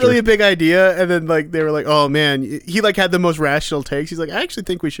monster. isn't really a big idea. And then like they were like, oh man, he like had the most rational takes. He's like, I actually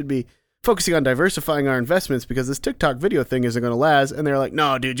think we should be focusing on diversifying our investments because this TikTok video thing isn't going to last. And they're like,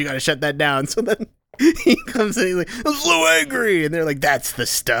 no, dude, you got to shut that down. So then he comes in, he's like, I'm so angry. And they're like, that's the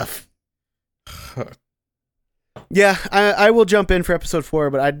stuff. Yeah, I will jump in for episode 4,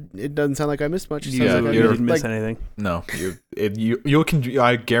 but it doesn't sound like I missed much. It sounds like I you didn't miss like, anything. No, you can.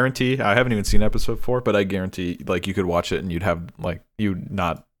 I guarantee. I haven't even seen episode 4, but I guarantee, like, you could watch it and you'd have like you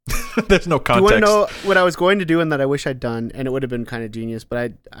not. There's no context. Do you want to know what I was going to do and that I wish I'd done, and it would have been kind of genius,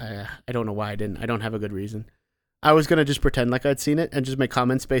 but I don't know why I didn't. I don't have a good reason. I was gonna just pretend like I'd seen it and just make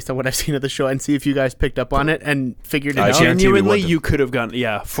comments based on what I've seen of the show and see if you guys picked up on it and figured it out. Genuinely, you could have gone.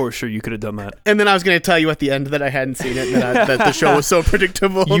 Yeah, for sure, you could have done that. And then I was gonna tell you at the end that I hadn't seen it and that the show was so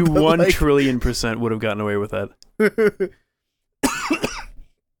predictable. You but, 1 like, trillion% would have gotten away with that.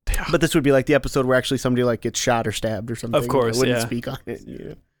 But this would be like the episode where actually somebody like gets shot or stabbed or something. Of course, I wouldn't yeah. speak on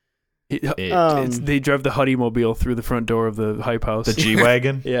it. They drive the Huddy Mobile through the front door of the hype house. The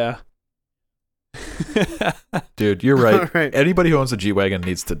G-Wagon? Yeah. Dude, you're right. All right. Anybody who owns a G-Wagon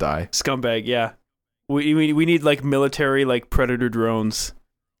needs to die. Scumbag, yeah. We need like military like Predator drones.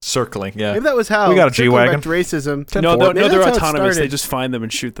 Circling, yeah. Maybe that was how We got a circling G-Wagon. back to racism. No, Maybe they're that's how it autonomous. They started. just find them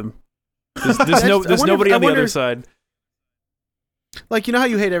and shoot them. There's I wonder nobody if- on the I other wonder- side. Like, you know how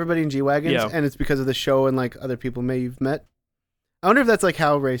you hate everybody in G-Wagons? Yeah. And it's because of the show and, like, other people you've met? I wonder if that's, like,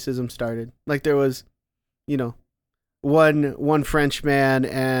 how racism started. Like, there was, you know, one French man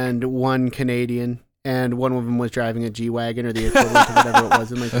and one Canadian, and one of them was driving a G-Wagon or the equivalent of whatever it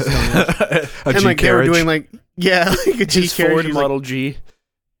was in, like, the Stone Age. A And, like, they were G-carriage. doing, like, yeah, like a His G-carriage. Ford He was like- Model G.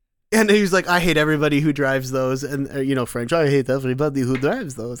 and he was like, I hate everybody who drives those. And, you know, French, I hate everybody who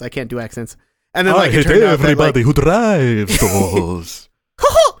drives those. I can't do accents. And then, like, it turned out that, like, who drives those.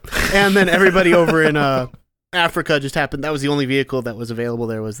 and then everybody over in Africa just happened. That was the only vehicle that was available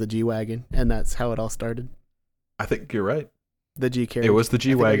there was the G-Wagon. And that's how it all started. I think you're right. The G-carriage. It was the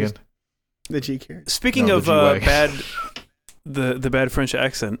G-Wagon. The G-carriage. Speaking No, of the G-Wagon. the bad French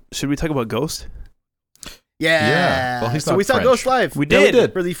accent, should we talk about Ghost? Yeah. Yeah. Well, he's so not we saw French. Ghost live. We Yeah, we did.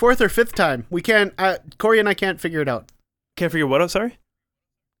 did. For the 4th or 5th time. We can't, Corey and I can't figure it out. Can't figure what out. Sorry,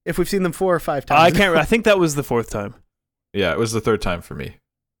 If we've seen them 4 or 5 times. I can't. I think that was the 4th time. Yeah, it was the 3rd time for me.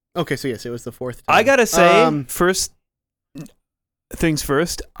 Okay, so yes, it was the 4th time. I gotta say, – first things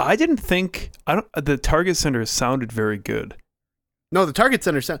first. I didn't think the Target Center sounded very good. No, the Target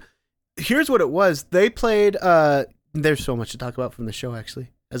Center sound. Here's what it was. They played. There's so much to talk about from the show,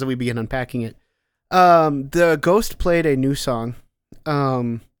 actually, as we begin unpacking it. The Ghost played a new song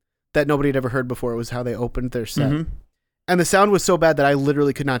that nobody had ever heard before. It was how they opened their set. Mhm. And the sound was so bad that I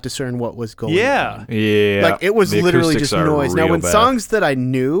literally could not discern what was going Yeah. on. Yeah. Like, it was the literally acoustics just are noise. Now, real when bad. songs that I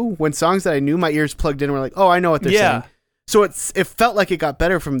knew, my ears plugged in and were like, oh, I know what they're Yeah. saying. So it felt like it got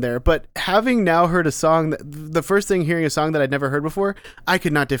better from there. But having now heard a song, the first thing hearing a song that I'd never heard before, I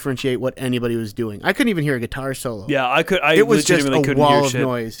could not differentiate what anybody was doing. I couldn't even hear a guitar solo. Yeah, I could. I It was just legitimately a couldn't hear wall of shit.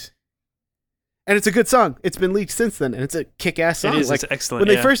 noise. And it's a good song. It's been leaked since then, and it's a kick-ass song. It is. Like, It's excellent.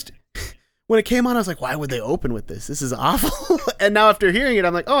 when yeah. when it came on, I was like, why would they open with this? This is awful. And now after hearing it,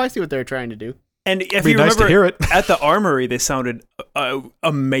 I'm like, oh, I see what they're trying to do. And if It'd be you nice remember, to hear it. at the Armory, they sounded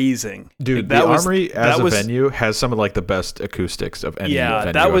amazing. Dude, That the was- Armory that as a was- venue has some of like the best acoustics of any Yeah,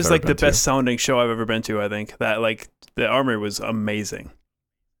 venue that was I've like ever the been to. best sounding show I've ever been to. I think that like the Armory was amazing.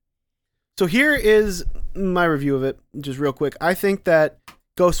 So here is my review of it, just real quick. I think that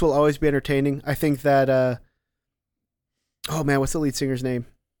Ghost will always be entertaining. I think that, oh man, what's the lead singer's name?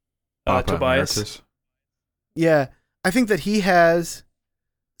 Papa Tobias. Emeritus. Yeah, I think that he has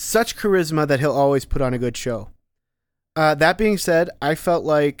such charisma that he'll always put on a good show. That being said, I felt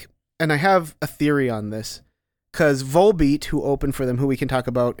like, and I have a theory on this, because Volbeat, who opened for them, who we can talk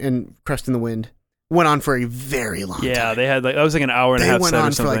about in Crust in the Wind, went on for a very long time. Yeah, they had like that was like an hour and a They half went set or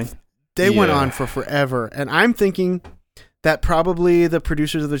on for something. like they went Yeah. on for forever, and I'm thinking that probably the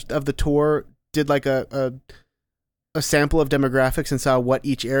producers of the tour did like a sample of demographics and saw what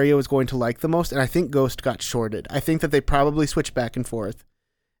each area was going to like the most, and I think Ghost got shorted. I think that they probably switched back and forth,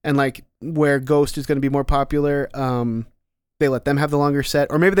 and like where Ghost is going to be more popular, they let them have the longer set,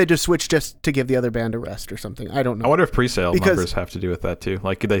 or maybe they just switch just to give the other band a rest or something. I don't know. I wonder if pre-sale Because- numbers have to do with that too.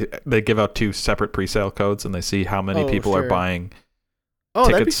 Like they give out 2 separate pre-sale codes and they see how many people are sure. buying. Oh,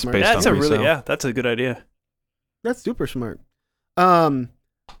 that'd be tickets smart. based That's on a really pre-sale. that's a good idea. That's super smart.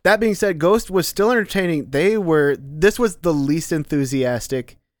 That being said, Ghost was still entertaining. This was the least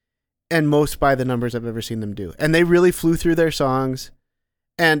enthusiastic and most by the numbers I've ever seen them do. And they really flew through their songs.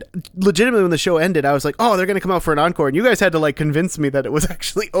 And legitimately, when the show ended, I was like, "Oh, they're going to come out for an encore." And you guys had to like convince me that it was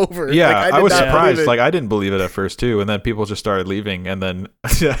actually over. Yeah, Like, I did was not believe surprised. it. Like I didn't believe it at first too, and then people just started leaving. And then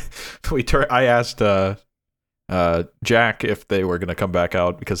I asked Jack if they were going to come back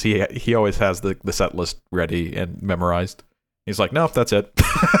out because he always has the set list ready and memorized. He's like, "No, that's it.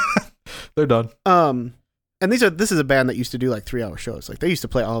 They're done." And this is a band that used to do like 3-hour shows. Like they used to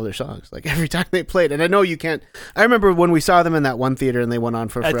play all of their songs like every time they played. And I know you can't. I remember when we saw them in that one theater and they went on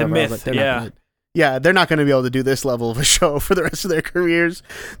for At the forever. I was Myth, like, yeah. they're not going to be able to do this level of a show for the rest of their careers.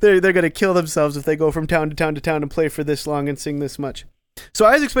 They're going to kill themselves if they go from town to town to town and play for this long and sing this much. So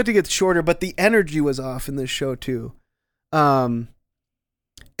I was expecting it shorter, but the energy was off in this show too.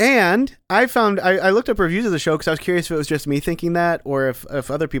 And I looked up reviews of the show because I was curious if it was just me thinking that or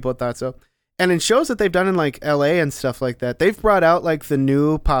if other people had thought so. And in shows that they've done in like LA and stuff like that, they've brought out like the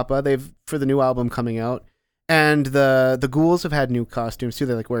new Papa for the new album coming out. And the Ghouls have had new costumes too.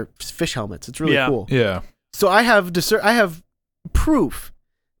 They like wear fish helmets. It's really cool. Yeah. So I have proof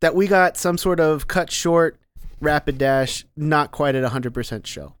that we got some sort of cut short, rapid dash, not quite at 100%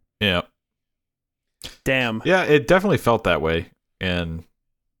 show. Yeah. Damn. Yeah, it definitely felt that way. And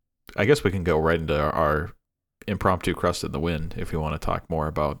I guess we can go right into our impromptu crust in the wind if we want to talk more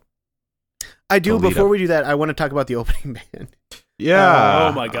about. I do. The lead Before up. we do that, I want to talk about the opening band. Yeah.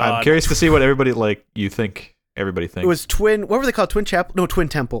 Oh my God. I'm curious to see what everybody everybody thinks. It was Twin. What were they called? Twin Chapel? No, Twin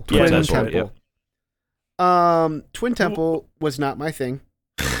Temple. Yeah, Twin that's Temple. right, Twin Temple was not my thing.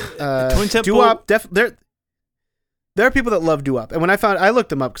 Twin Temple. Doo-wop. There are people that love doo-wop, and when I looked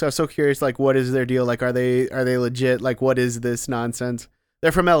them up because I was so curious. Like, what is their deal? Like, are they legit? Like, what is this nonsense?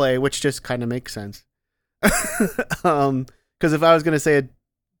 They're from LA, which just kind of makes sense. Because if I was gonna say a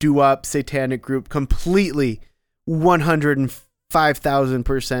doo-wop satanic group, completely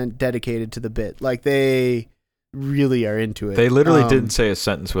 105,000% dedicated to the bit, like they really are into it. They literally didn't say a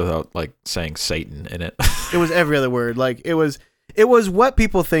sentence without like saying Satan in it. It was every other word. Like it was what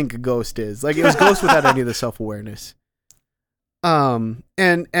people think a ghost is. Like it was Ghost without any of the self-awareness. And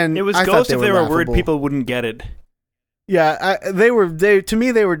It was I thought Ghost if they were worried laughable. people wouldn't get it. Yeah, to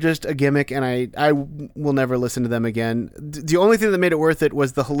me they were just a gimmick, and I will never listen to them again. The only thing that made it worth it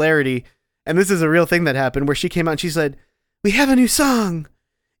was the hilarity, and this is a real thing that happened where she came out and she said, "We have a new song.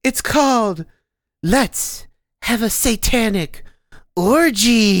 It's called Let's Have a Satanic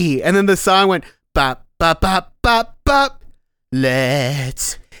Orgy," and then the song went bop bop bop bop bop.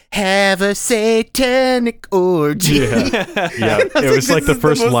 Let's have a satanic orgy. Yeah. Yeah. I It was like the this is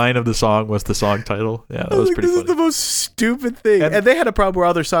first most- line of the song was the song title. Yeah, that I was was like, pretty this funny. is the most stupid thing. And- And they had a problem where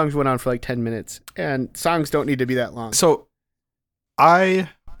all their songs went on for like 10 minutes. And songs don't need to be that long. So,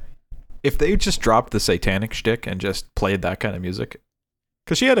 if they just dropped the satanic shtick and just played that kind of music,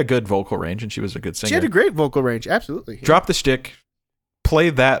 because she had a good vocal range and she was a good singer. She had a great vocal range, absolutely. Drop the shtick, play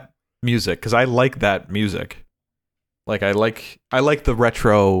that music because I like that music. Like I like the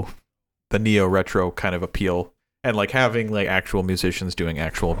retro, the neo retro kind of appeal, and like having like actual musicians doing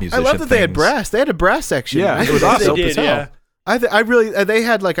actual I musician love that they had things. brass. They had a brass section. Yeah, I it was think awesome. dope They as did, hell. yeah. I really they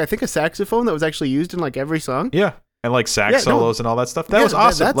had like I think a saxophone that was actually used in like every song. Yeah, and like sax Yeah, no. solos and all that stuff. That Yeah, was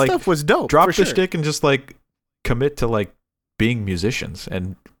awesome. That like stuff was dope. drop for the sure. shtick and just like commit to like being musicians.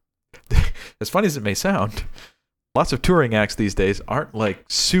 And as funny as it may sound, lots of touring acts these days aren't like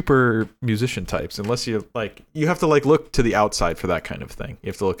super musician types unless you have to like look to the outside for that kind of thing. You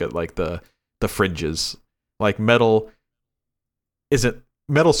have to look at like the fringes. Like metal's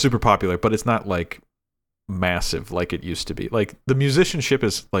super popular, but it's not like massive like it used to be. Like the musicianship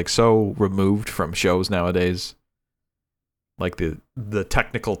is like so removed from shows nowadays. Like the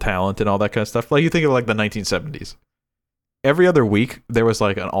technical talent and all that kind of stuff. Like you think of like the 1970s. Every other week there was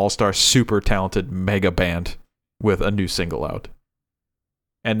like an all-star super talented mega band with a new single out.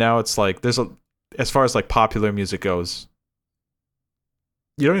 And now it's like as far as like popular music goes,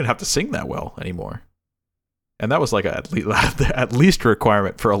 you don't even have to sing that well anymore. And that was like at least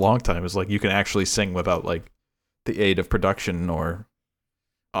requirement for a long time, is like you can actually sing without like the aid of production or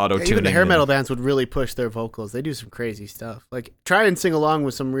auto tuning. Even the hair metal bands would really push their vocals. They do some crazy stuff. Like try and sing along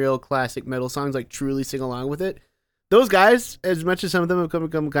with some real classic metal songs, like truly sing along with it. Those guys, as much as some of them have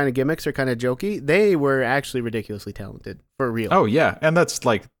become kind of gimmicks or kind of jokey, they were actually ridiculously talented for real. Oh yeah, and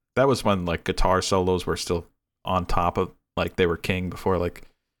that was when like guitar solos were still on top of like they were king before like.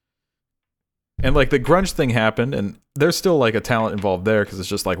 And like the grunge thing happened, and there's still like a talent involved there because it's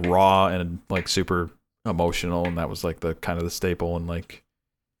just like raw and like super emotional, and that was like the kind of the staple and like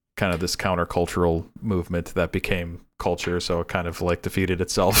kind of this countercultural movement that became culture, so it kind of like defeated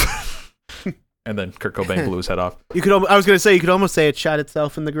itself. And then Kurt Cobain blew his head off. I was going to say, you could almost say it shot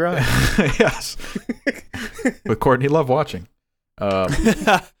itself in the garage. Yes. With Courtney Love watching.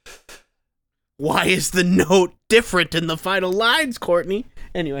 Why is the note different in the final lines, Courtney?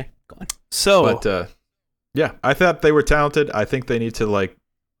 Anyway, go on. So, But yeah, I thought they were talented. I think they need to like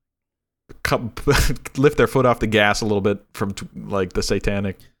lift their foot off the gas a little bit from like the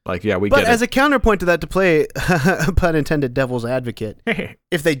satanic. Like, yeah, we But get as it. a counterpoint to that, to play pun intended devil's advocate,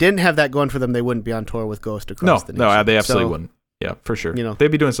 if they didn't have that going for them, they wouldn't be on tour with Ghost across the nation. No, they absolutely So, wouldn't. Yeah, for sure. You know, they'd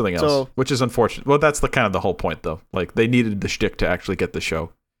be doing something else, so- which is unfortunate. Well, that's the kind of the whole point, though. Like, they needed the shtick to actually get the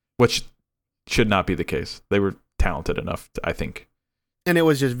show, which should not be the case. They were talented enough, I think. And it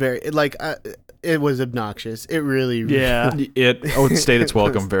was just it was obnoxious. It really, yeah. It stayed its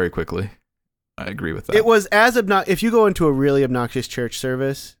welcome very quickly. I agree with that. It was as obnoxious. If you go into a really obnoxious church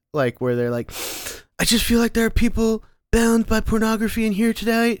service, like where they're like, I just feel like there are people bound by pornography in here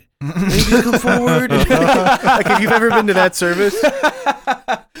tonight. I need you to come forward. Like, if you've ever been to that service,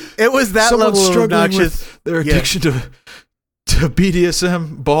 it was that Someone's level of struggling obnoxious. with their addiction to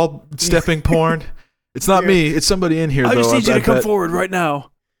BDSM, ball stepping porn. It's not me. It's somebody in here, I though. just need you I to come bet. forward right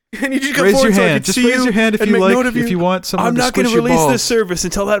now. And you just come Raise your forward so I hand. can Just see raise you your hand if and you make like. note of If you want someone I'm to not going squish to your release balls. this service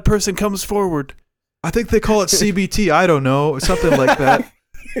until that person comes forward. I think they call it CBT. I don't know. Something like that.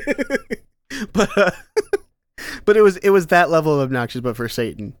 but it was that level of obnoxious, but for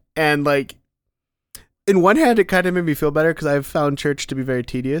Satan. And like, in one hand, it kind of made me feel better because I've found church to be very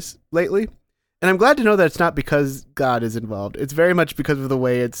tedious lately, and I'm glad to know that it's not because God is involved. It's very much because of the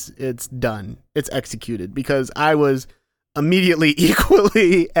way it's done, it's executed. Because I was immediately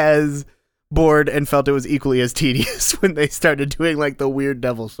equally as bored and felt it was equally as tedious when they started doing like the weird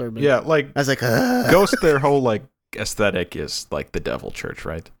devil sermon. Yeah, like I was like, ugh. Ghost, their whole like aesthetic is like the devil church,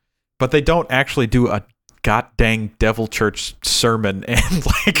 right? But they don't actually do a god dang devil church sermon and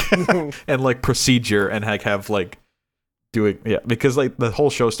like procedure and have like doing because like the whole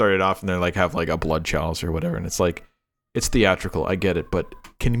show started off and they're like have like a blood chalice or whatever, and it's like it's theatrical. I get it, but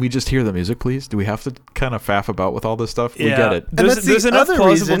can we just hear the music, please? Do we have to kind of faff about with all this stuff? We get it. There's enough other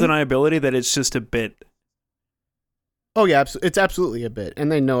plausible reason- deniability that it's just a bit. Oh yeah, it's absolutely a bit,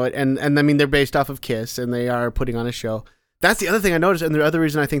 and they know it, and I mean they're based off of Kiss, and they are putting on a show. That's the other thing I noticed, and the other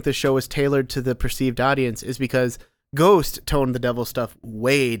reason I think the show is tailored to the perceived audience is because Ghost toned the devil stuff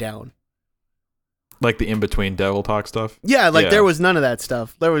way down. Like the in between devil talk stuff. Yeah, like Yeah. there was none of that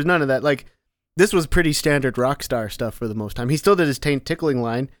stuff. There was none of that. Like this was pretty standard rock star stuff for the most time. He still did his taint tickling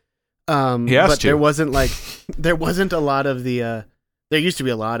line, He has but to. there wasn't a lot of the. There used to be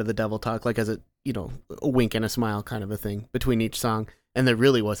a lot of the devil talk, like as a wink and a smile kind of a thing between each song, and there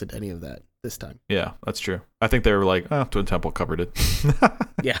really wasn't any of that this time. Yeah, that's true. I think they were like, oh, Twin Temple covered it.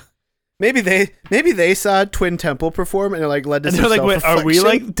 Yeah. Maybe they saw Twin Temple perform and it like led to And some they're like, wait, are we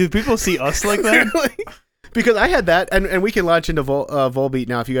self-reflection. like? Do people see us like that? Because I had that, and we can launch into Volbeat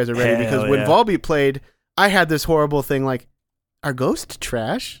now if you guys are ready. Hell Because when yeah. Volbeat played, I had this horrible thing like, are Ghost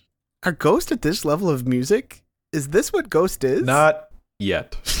trash? Are Ghost at this level of music? Is this what Ghost is? Not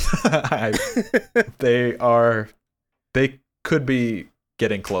yet. They could be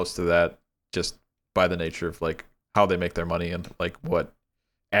getting close to that just by the nature of like how they make their money and like what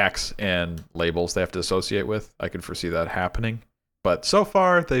acts and labels they have to associate with. I could foresee that happening, but so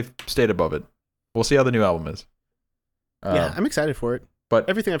far they've stayed above it. We'll see how the new album is. Yeah, I'm excited for it. But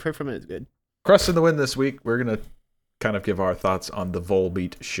Everything I've heard from it is good. Crust in the Wind this week, we're gonna kind of give our thoughts on the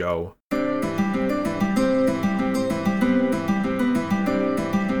Volbeat show.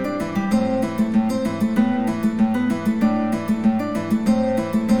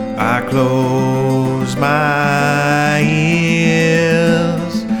 I close my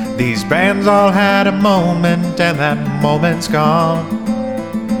ears. These bands all had a moment, and that moment's gone.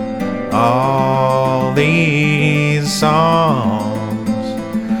 All these songs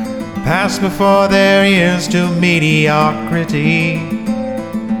pass before their ears to mediocrity.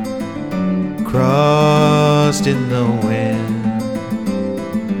 Crust in the wind.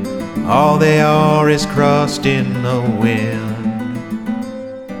 All they are is crust in the wind.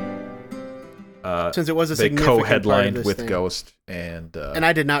 Since it was a They significant part of co-headlined this with thing. Ghost and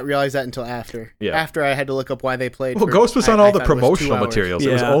I did not realize that until after. Yeah. After I had to look up why they played. well, for- Ghost was I- on I all the thought it was 2 promotional hours. materials.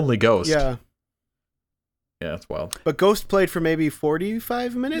 It was Yeah. only Ghost. Yeah. Yeah, it's wild. But Ghost played for maybe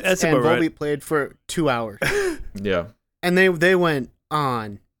 45 minutes, That's and about right. Volbeat played for 2 hours. Yeah. And they went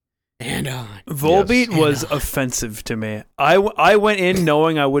on And on. Volbeat Yes. was And on. offensive to me. I went in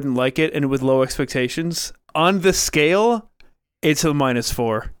knowing I wouldn't like it and with low expectations. On the scale, it's a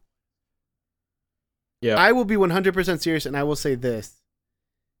 -4. Yeah. I will be 100% serious, and I will say this.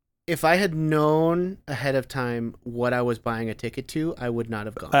 If I had known ahead of time what I was buying a ticket to, I would not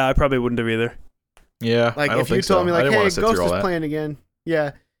have gone. I probably wouldn't have either. Yeah. Like, I don't if you think told so. me, I like, didn't hey, wanna sit Ghost through all is that. playing again.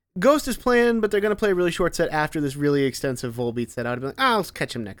 Yeah. Ghost is playing, but they're going to play a really short set after this really extensive Volbeat set. I would be like, I'll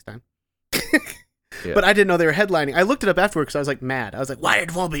catch him next time. Yeah. But I didn't know they were headlining. I looked it up afterwards because I was like mad. I was like, why did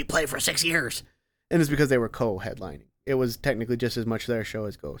Volbeat play for 6 years? And it's because they were co-headlining. It was technically just as much their show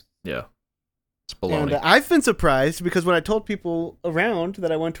as Ghost. Yeah. It's And baloney. I've been surprised because when I told people around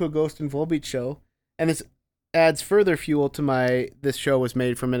that I went to a Ghost and Volbeat show, and this adds further fuel to this show was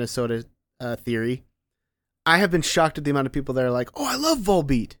made from Minnesota theory, I have been shocked at the amount of people that are like, oh, I love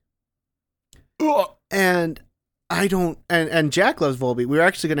Volbeat. And I don't, and Jack loves Volbeat. We were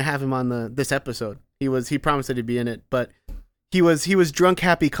actually going to have him on this episode. He promised that he'd be in it, but he was drunk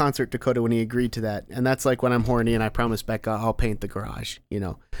happy concert Dakota when he agreed to that. And that's like when I'm horny and I promise Becca I'll paint the garage, you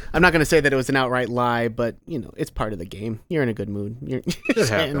know. I'm not going to say that it was an outright lie, but you know, it's part of the game. You're in a good mood. You're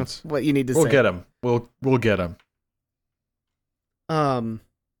saying happens. what you need to We'll say. get him. We'll get him.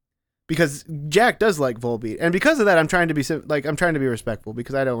 Because Jack does like Volbeat, and because of that, I'm trying to be respectful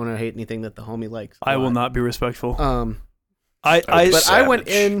because I don't want to hate anything that the homie likes. a I will lot. not be respectful. But I went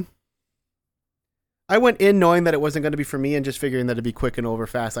Savage. in knowing that it wasn't going to be for me and just figuring that it'd be quick and over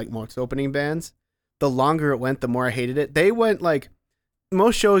fast like most opening bands. The longer it went, the more I hated it. They went like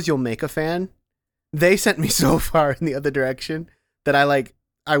most shows you'll make a fan. They sent me so far in the other direction that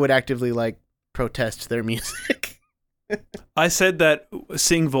I would actively like protest their music. I said that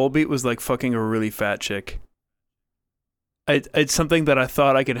seeing Volbeat was like fucking a really fat chick. It's something that I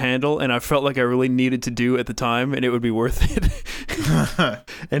thought I could handle, and I felt like I really needed to do at the time, and it would be worth it.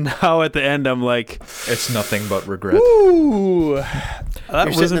 And now at the end, I'm like, It's nothing but regret. ooh, that You're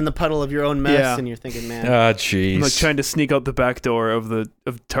sitting wasn't. in the puddle of your own mess, Yeah. and you're thinking, man, Ah, jeez. I'm like trying to sneak out the back door of the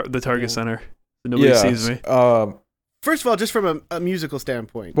Target Yeah. Center, so nobody sees me. first of all, just from a musical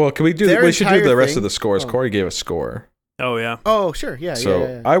standpoint. Well, can we do? Their We should do entire the rest thing- of the scores. Oh. Corey gave a score, Oh yeah, Oh, sure, yeah,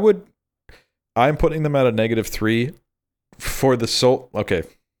 so yeah. I'm putting them at a -3 for the soul. Okay,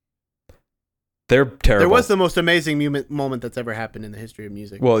 they're terrible. There was the most amazing moment that's ever happened in the history of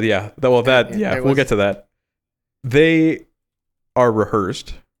music. Well, yeah. there We'll was- get to that. They are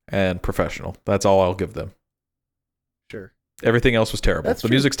rehearsed and professional. That's all I'll give them. Sure. Everything else was terrible. That's the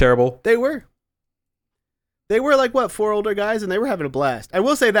true. music's terrible. They were like, what, 4 older guys, and they were having a blast. I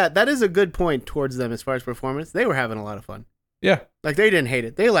will say that is a good point towards them as far as performance. They were having a lot of fun. Yeah. Like, they didn't hate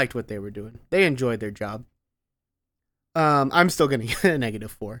it. They liked what they were doing. They enjoyed their job. I'm still going to get a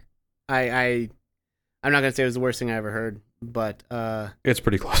 -4. I'm not going to say it was the worst thing I ever heard, but It's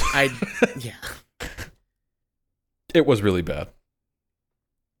pretty close. yeah. It was really bad.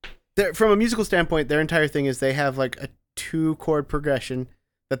 From a musical standpoint, their entire thing is they have like a 2-chord progression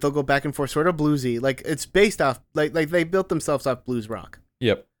that they'll go back and forth, sort of bluesy. Like it's based off like they built themselves off blues rock.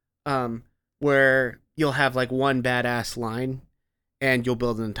 Yep. Where you'll have like one badass line, and you'll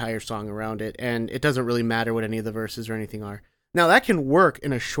build an entire song around it, and it doesn't really matter what any of the verses or anything are. Now that can work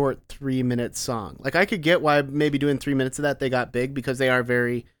in a short 3-minute song. Like I could get why maybe doing 3 minutes of that they got big because they are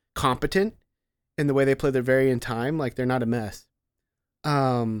very competent in the way they play their varying time. Like they're not a mess.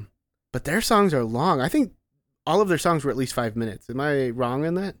 But their songs are long. I think all of their songs were at least 5 minutes. Am I wrong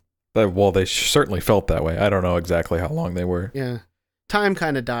in that? Well, they certainly felt that way. I don't know exactly how long they were. Yeah. Time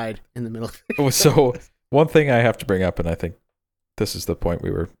kind of died in the middle. So one thing I have to bring up, and I think this is the point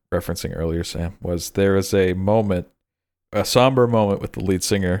we were referencing earlier, Sam, was there is a moment, a somber moment with the lead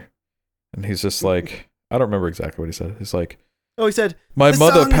singer, and he's just like, I don't remember exactly what he said. He's like, Oh, he said, my "This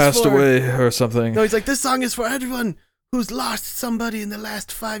mother song is passed for-" away or something. No, he's like, this song is for everyone who's lost somebody in the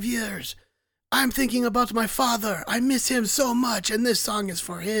last 5 years. I'm thinking about my father. I miss him so much, and this song is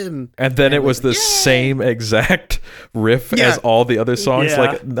for him. And then And it was the yay! same exact riff Yeah. as all the other songs.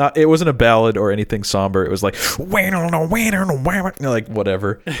 Yeah. Like, it wasn't a ballad or anything somber. It was like, like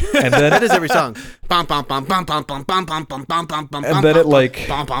whatever. And then That is every song. Bum, bum, bum, bum, bum, bum, bum, bum, bum, bum, bum, bum, and then it like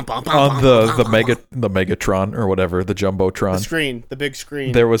bum, bum, bum, bum, on bum, bum, the Megatron or whatever, the the Jumbotron. screen, the big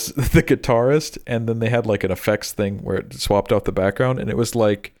screen. There was the guitarist, and then they had like an effects thing where it swapped out the background, and it was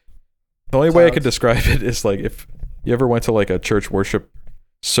like the only way I could describe it is like if you ever went to like a church worship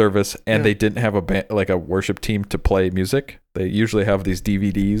service and Yeah. they didn't have a band, like a worship team to play music. They usually have these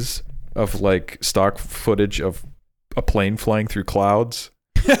DVDs of like stock footage of a plane flying through clouds,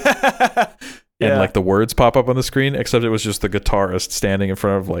 and like the words pop up on the screen, except it was just the guitarist standing in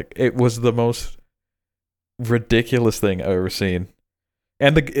front of like, it was the most ridiculous thing I've ever seen.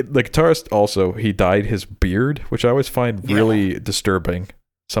 And the guitarist also, he dyed his beard, which I always find really disturbing.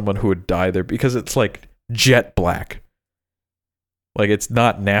 Someone who would dye their, because it's like jet black. Like it's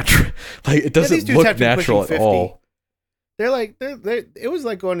not natural. Like it doesn't look natural at all. They're like it was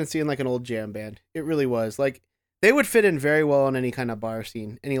like going and seeing like an old jam band. It really was. Like they would fit in very well on any kind of bar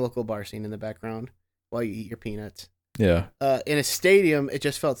scene, any local bar scene in the background while you eat your peanuts. Yeah. In a stadium, it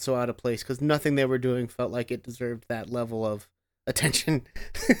just felt so out of place because nothing they were doing felt like it deserved that level of attention.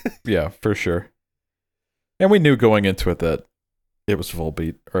 Yeah, for sure. And we knew going into it that it was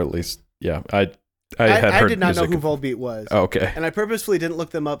Volbeat, or at least, yeah, I had heard. I did not know music who Volbeat was. Oh, okay. And I purposefully didn't look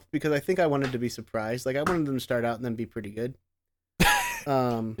them up because I think I wanted to be surprised. Like I wanted them to start out and then be pretty good.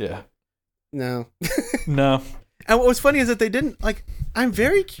 Yeah. No. No. And what was funny is that they didn't like. I'm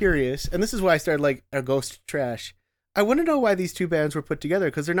very curious, and this is why I started like a Ghost Trash. I want to know why these two bands were put together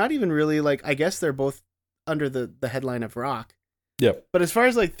because they're not even really like. I guess they're both under the headline of rock. Yep. But as far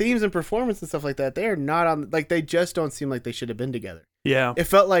as like themes and performance and stuff like that, they are not on. Like they just don't seem like they should have been together. Yeah. It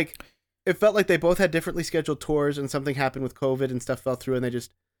felt like they both had differently scheduled tours, and something happened with COVID and stuff fell through, and they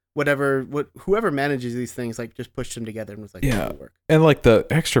just whoever manages these things like just pushed them together and was like, yeah. It'll work. And like the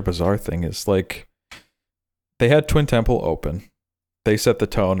extra bizarre thing is like they had Twin Temple open. They set the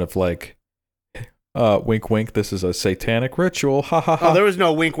tone of like, wink, wink. This is a satanic ritual. Ha ha ha. Oh, there was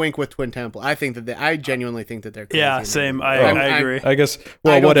no wink, wink with Twin Temple. I genuinely think that they're crazy. Yeah, same. I agree. I guess.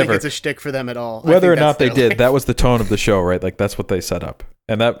 Well, I don't whatever. think it's a shtick for them at all. Whether or not they did, that was the tone of the show, right? Like that's what they set up,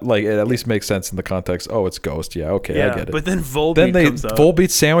 and that like it at least makes sense in the context. Oh, it's Ghost. Yeah, okay, I get it. But then Volbeat comes out.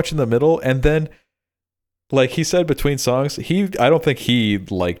 Volbeat sandwich in the middle, and then like he said between songs, I don't think he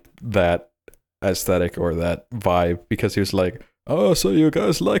liked that aesthetic or that vibe because he was like, "Oh, so you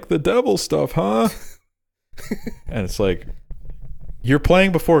guys like the devil stuff, huh?" And it's like, you're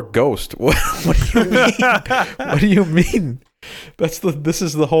playing before Ghost. What do you mean? What do you mean? This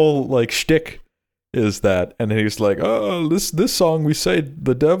is the whole like shtick is that, and then he's like, "Oh, this song we say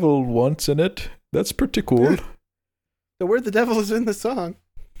the devil once in it. That's pretty cool." The word "the devil" is in the song.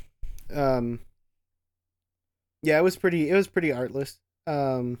 Yeah, it was pretty artless.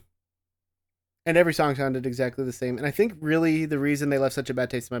 And every song sounded exactly the same. And I think really the reason they left such a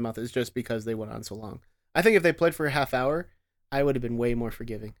bad taste in my mouth is just because they went on so long. I think if they played for a half hour, I would have been way more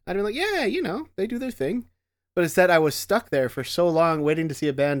forgiving. I'd be like, yeah, they do their thing. But instead, I was stuck there for so long waiting to see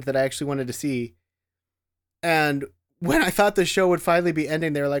a band that I actually wanted to see. And when I thought the show would finally be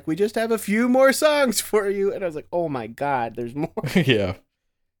ending, they were like, we just have a few more songs for you. And I was like, oh my God, there's more. Yeah.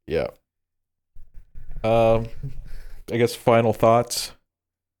 Yeah. I guess final thoughts.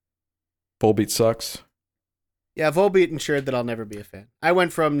 Volbeat sucks. Yeah, Volbeat ensured that I'll never be a fan. I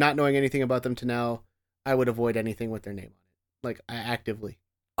went from not knowing anything about them to now I would avoid anything with their name on it. Like, actively.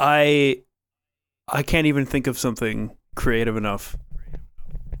 I can't even think of something creative enough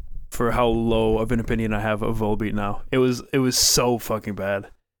for how low of an opinion I have of Volbeat now. It was so fucking bad.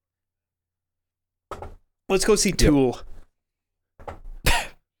 Let's go see Tool.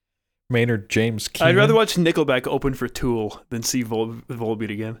 Maynard James Keenan. I'd rather watch Nickelback open for Tool than see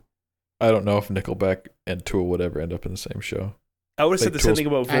Volbeat again. I don't know if Nickelback and Tool would ever end up in the same show. I would have said the same thing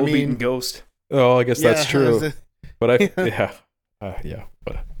about Volbeat and Ghost. Oh, I guess that's true. But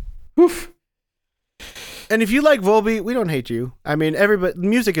but oof. And if you like Volbeat, we don't hate you. I mean,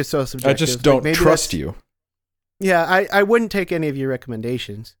 music is so subjective. I just don't trust you. Yeah, I wouldn't take any of your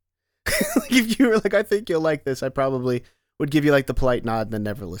recommendations. If you were like, I think you'll like this, I probably would give you like the polite nod and then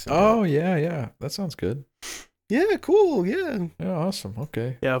never listen. Oh, yeah. That sounds good. Yeah, cool, yeah. Yeah, awesome.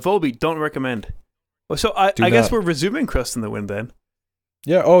 Okay. Yeah, Volbeat, don't recommend. Well, so I guess we're resuming Crust in the Wind then.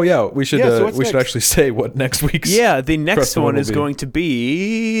 Yeah. Oh, yeah. We should. So we should actually say what next week's. Yeah, the next one is be. going to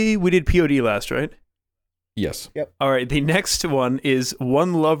be. We did POD last, right? Yes. Yep. All right. The next one is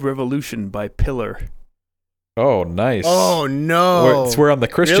One Love Revolution by Pillar. Oh, nice. Oh no, we're on the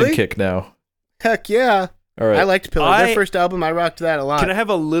Christian Really? kick now. Heck yeah. All right. I liked Pillar. Their first album, I rocked that a lot. Can I have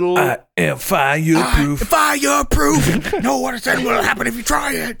a little? I am fireproof. Fireproof. No one said will happen if you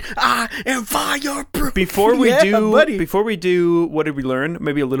try it. I am fireproof. Before we buddy. do, what did we learn?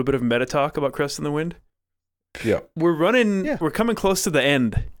 Maybe a little bit of meta talk about Crust in the Wind. Yeah. We're coming close to the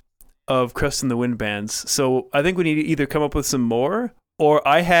end of Crust in the Wind bands, so I think we need to either come up with some more, or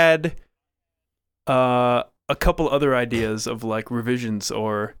I had a couple other ideas of like revisions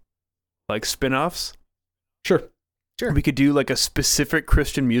or like spin-offs. Sure. We could do like a specific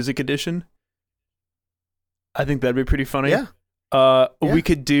Christian music edition. I think that'd be pretty funny. Yeah. We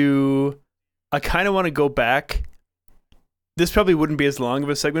could do. I kind of want to go back. This probably wouldn't be as long of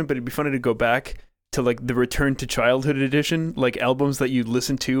a segment, but it'd be funny to go back to like the Return to Childhood edition, like albums that you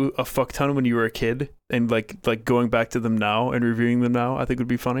listened to a fuck ton when you were a kid, and like going back to them now and reviewing them now, I think would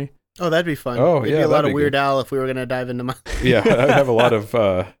be funny. Oh, that'd be fun. Oh, It'd yeah, be a lot that'd of be Weird good. Al if we were gonna dive into my. Yeah, I have a lot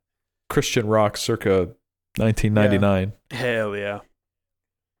of Christian rock circa 1999. Hell yeah.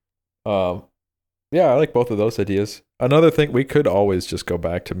 Yeah, I like both of those ideas. Another thing, we could always just go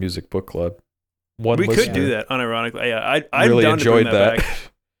back to Music Book Club. One We could listener do that, unironically. Yeah, I'm really down enjoyed to bring that.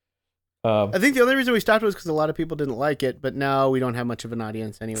 that. I think the only reason we stopped was because a lot of people didn't like it, but now we don't have much of an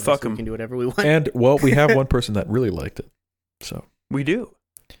audience anyway. Fuck so 'em. we can do whatever we want. And well, we have one person that really liked it, so We do.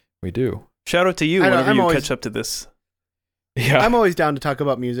 we do. Shout out to you I know, whenever I'm you always- catch up to this. Yeah, I'm always down to talk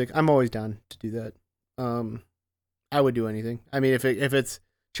about music. I'm always down to do that. I would do anything. I mean, if it's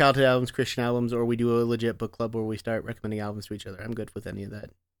childhood albums, Christian albums, or we do a legit book club where we start recommending albums to each other, I'm good with any of that.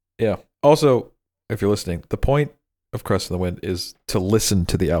 yeah. Also, if you're listening, the point of Crest in the Wind is to listen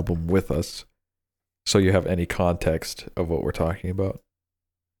to the album with us, so you have any context of what we're talking about.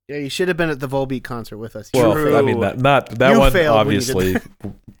 Yeah, you should have been at the Volbeat concert with us. Well, True. I mean that You one failed when you did obviously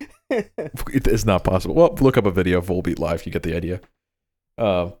it is not possible. Well, look up a video of Volbeat live, you get the idea.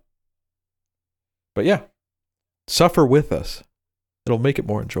 But yeah, suffer with us. It'll make it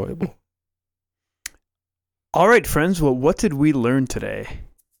more enjoyable. All right, friends. Well, what did we learn today?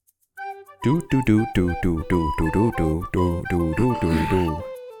 Do do do do do do do do do do do do do do.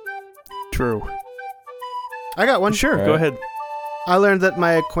 True. I got one. Sure, All go right. ahead. I learned that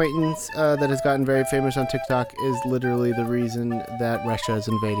my acquaintance that has gotten very famous on TikTok is literally the reason that Russia is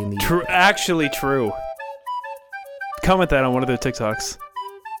invading the True. Actually, true. Comment that on one of their TikToks.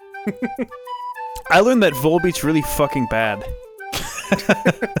 I learned that Volbeat's really fucking bad.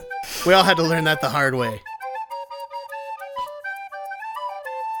 We all had to learn that the hard way.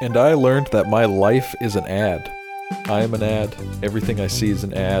 And I learned that my life is an ad. I am an ad. Everything I see is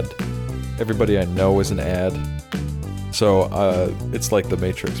an ad. Everybody I know is an ad. So it's like the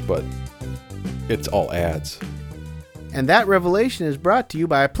Matrix, but it's all ads. And that revelation is brought to you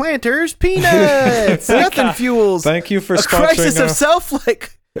by Planters Peanuts. Nothing fuels Thank you for a sponsoring. crisis of self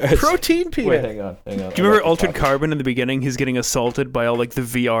like protein peanut. Wait, hang on. Do you remember Altered Carbon in the beginning? He's getting assaulted by all like the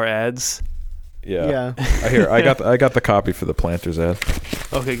VR ads. Yeah. Yeah. I got the copy for the Planters ad.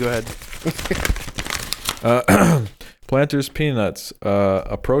 Okay, go ahead. Planters Peanuts,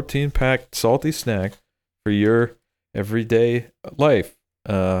 a protein-packed salty snack for your everyday life.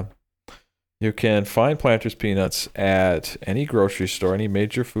 You can find Planters Peanuts at any grocery store, any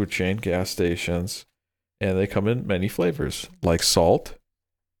major food chain, gas stations, and they come in many flavors, like salt.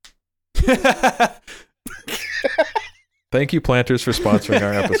 Thank you, Planters, for sponsoring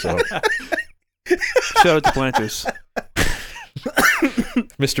our episode. Shout out to Planters.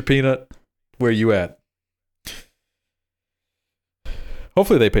 Mr. Peanut, where you at?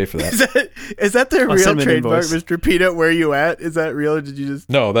 Hopefully they pay for that. Is that their I'll real send them an trademark, invoice. Mr. Peanut? Where you at? Is that real? Or did you just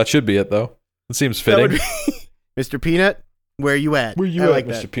No, that should be it, though. It seems that would fitting. be Mr. Peanut? Where you at? Where you I at, like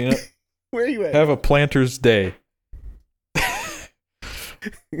Mr. that. Peanut? Where you at? Have a Planters Day.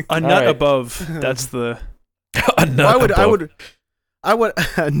 A nut right. above. That's the. A nut I above. would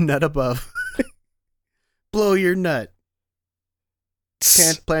a nut above. Blow your nut.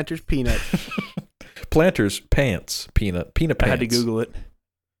 Planters Peanut. Planters Pants Peanut Pants. I had to Google it.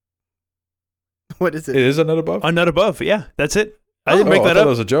 What is It it? is a nut above. A nut above. Yeah, that's it. I Oh, didn't make I that thought up. it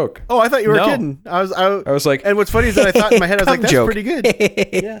was a joke. Oh, I thought you were No. kidding. I I was like, and what's funny is that I thought in my head I was like, Cum that's joke. pretty good.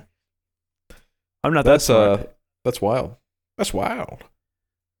 Yeah. I'm not that that's smart. that's wild. That's wild.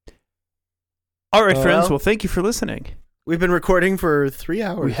 All right, friends. well- Well, thank you for listening. We've been recording for 3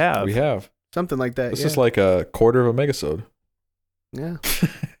 hours. We have. We have. Something like that. This yeah. is like a quarter of a megasode. Yeah.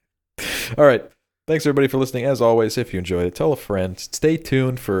 All right. Thanks everybody for listening. As always, if you enjoyed it, tell a friend. Stay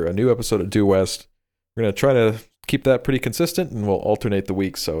tuned for a new episode of Due West. We're gonna try to keep that pretty consistent, and we'll alternate the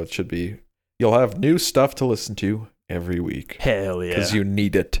weeks, so it should be. You'll have new stuff to listen to every week Hell yeah. because you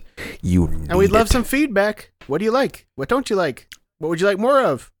need it. You need And we'd love it. some feedback. What do you like? What don't you like? What would you like more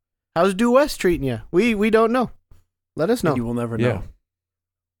of? How's Due West treating you? We don't know. Let us know. You will never know. Yeah.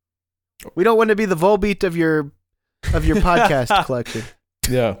 We don't want to be the Volbeat of your podcast collection.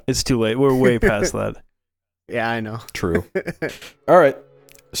 Yeah. It's too late. We're way past that. Yeah, I know. True. All right.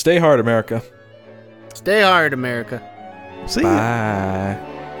 Stay hard, America. Stay hard, America. See ya.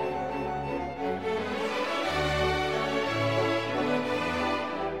 Bye.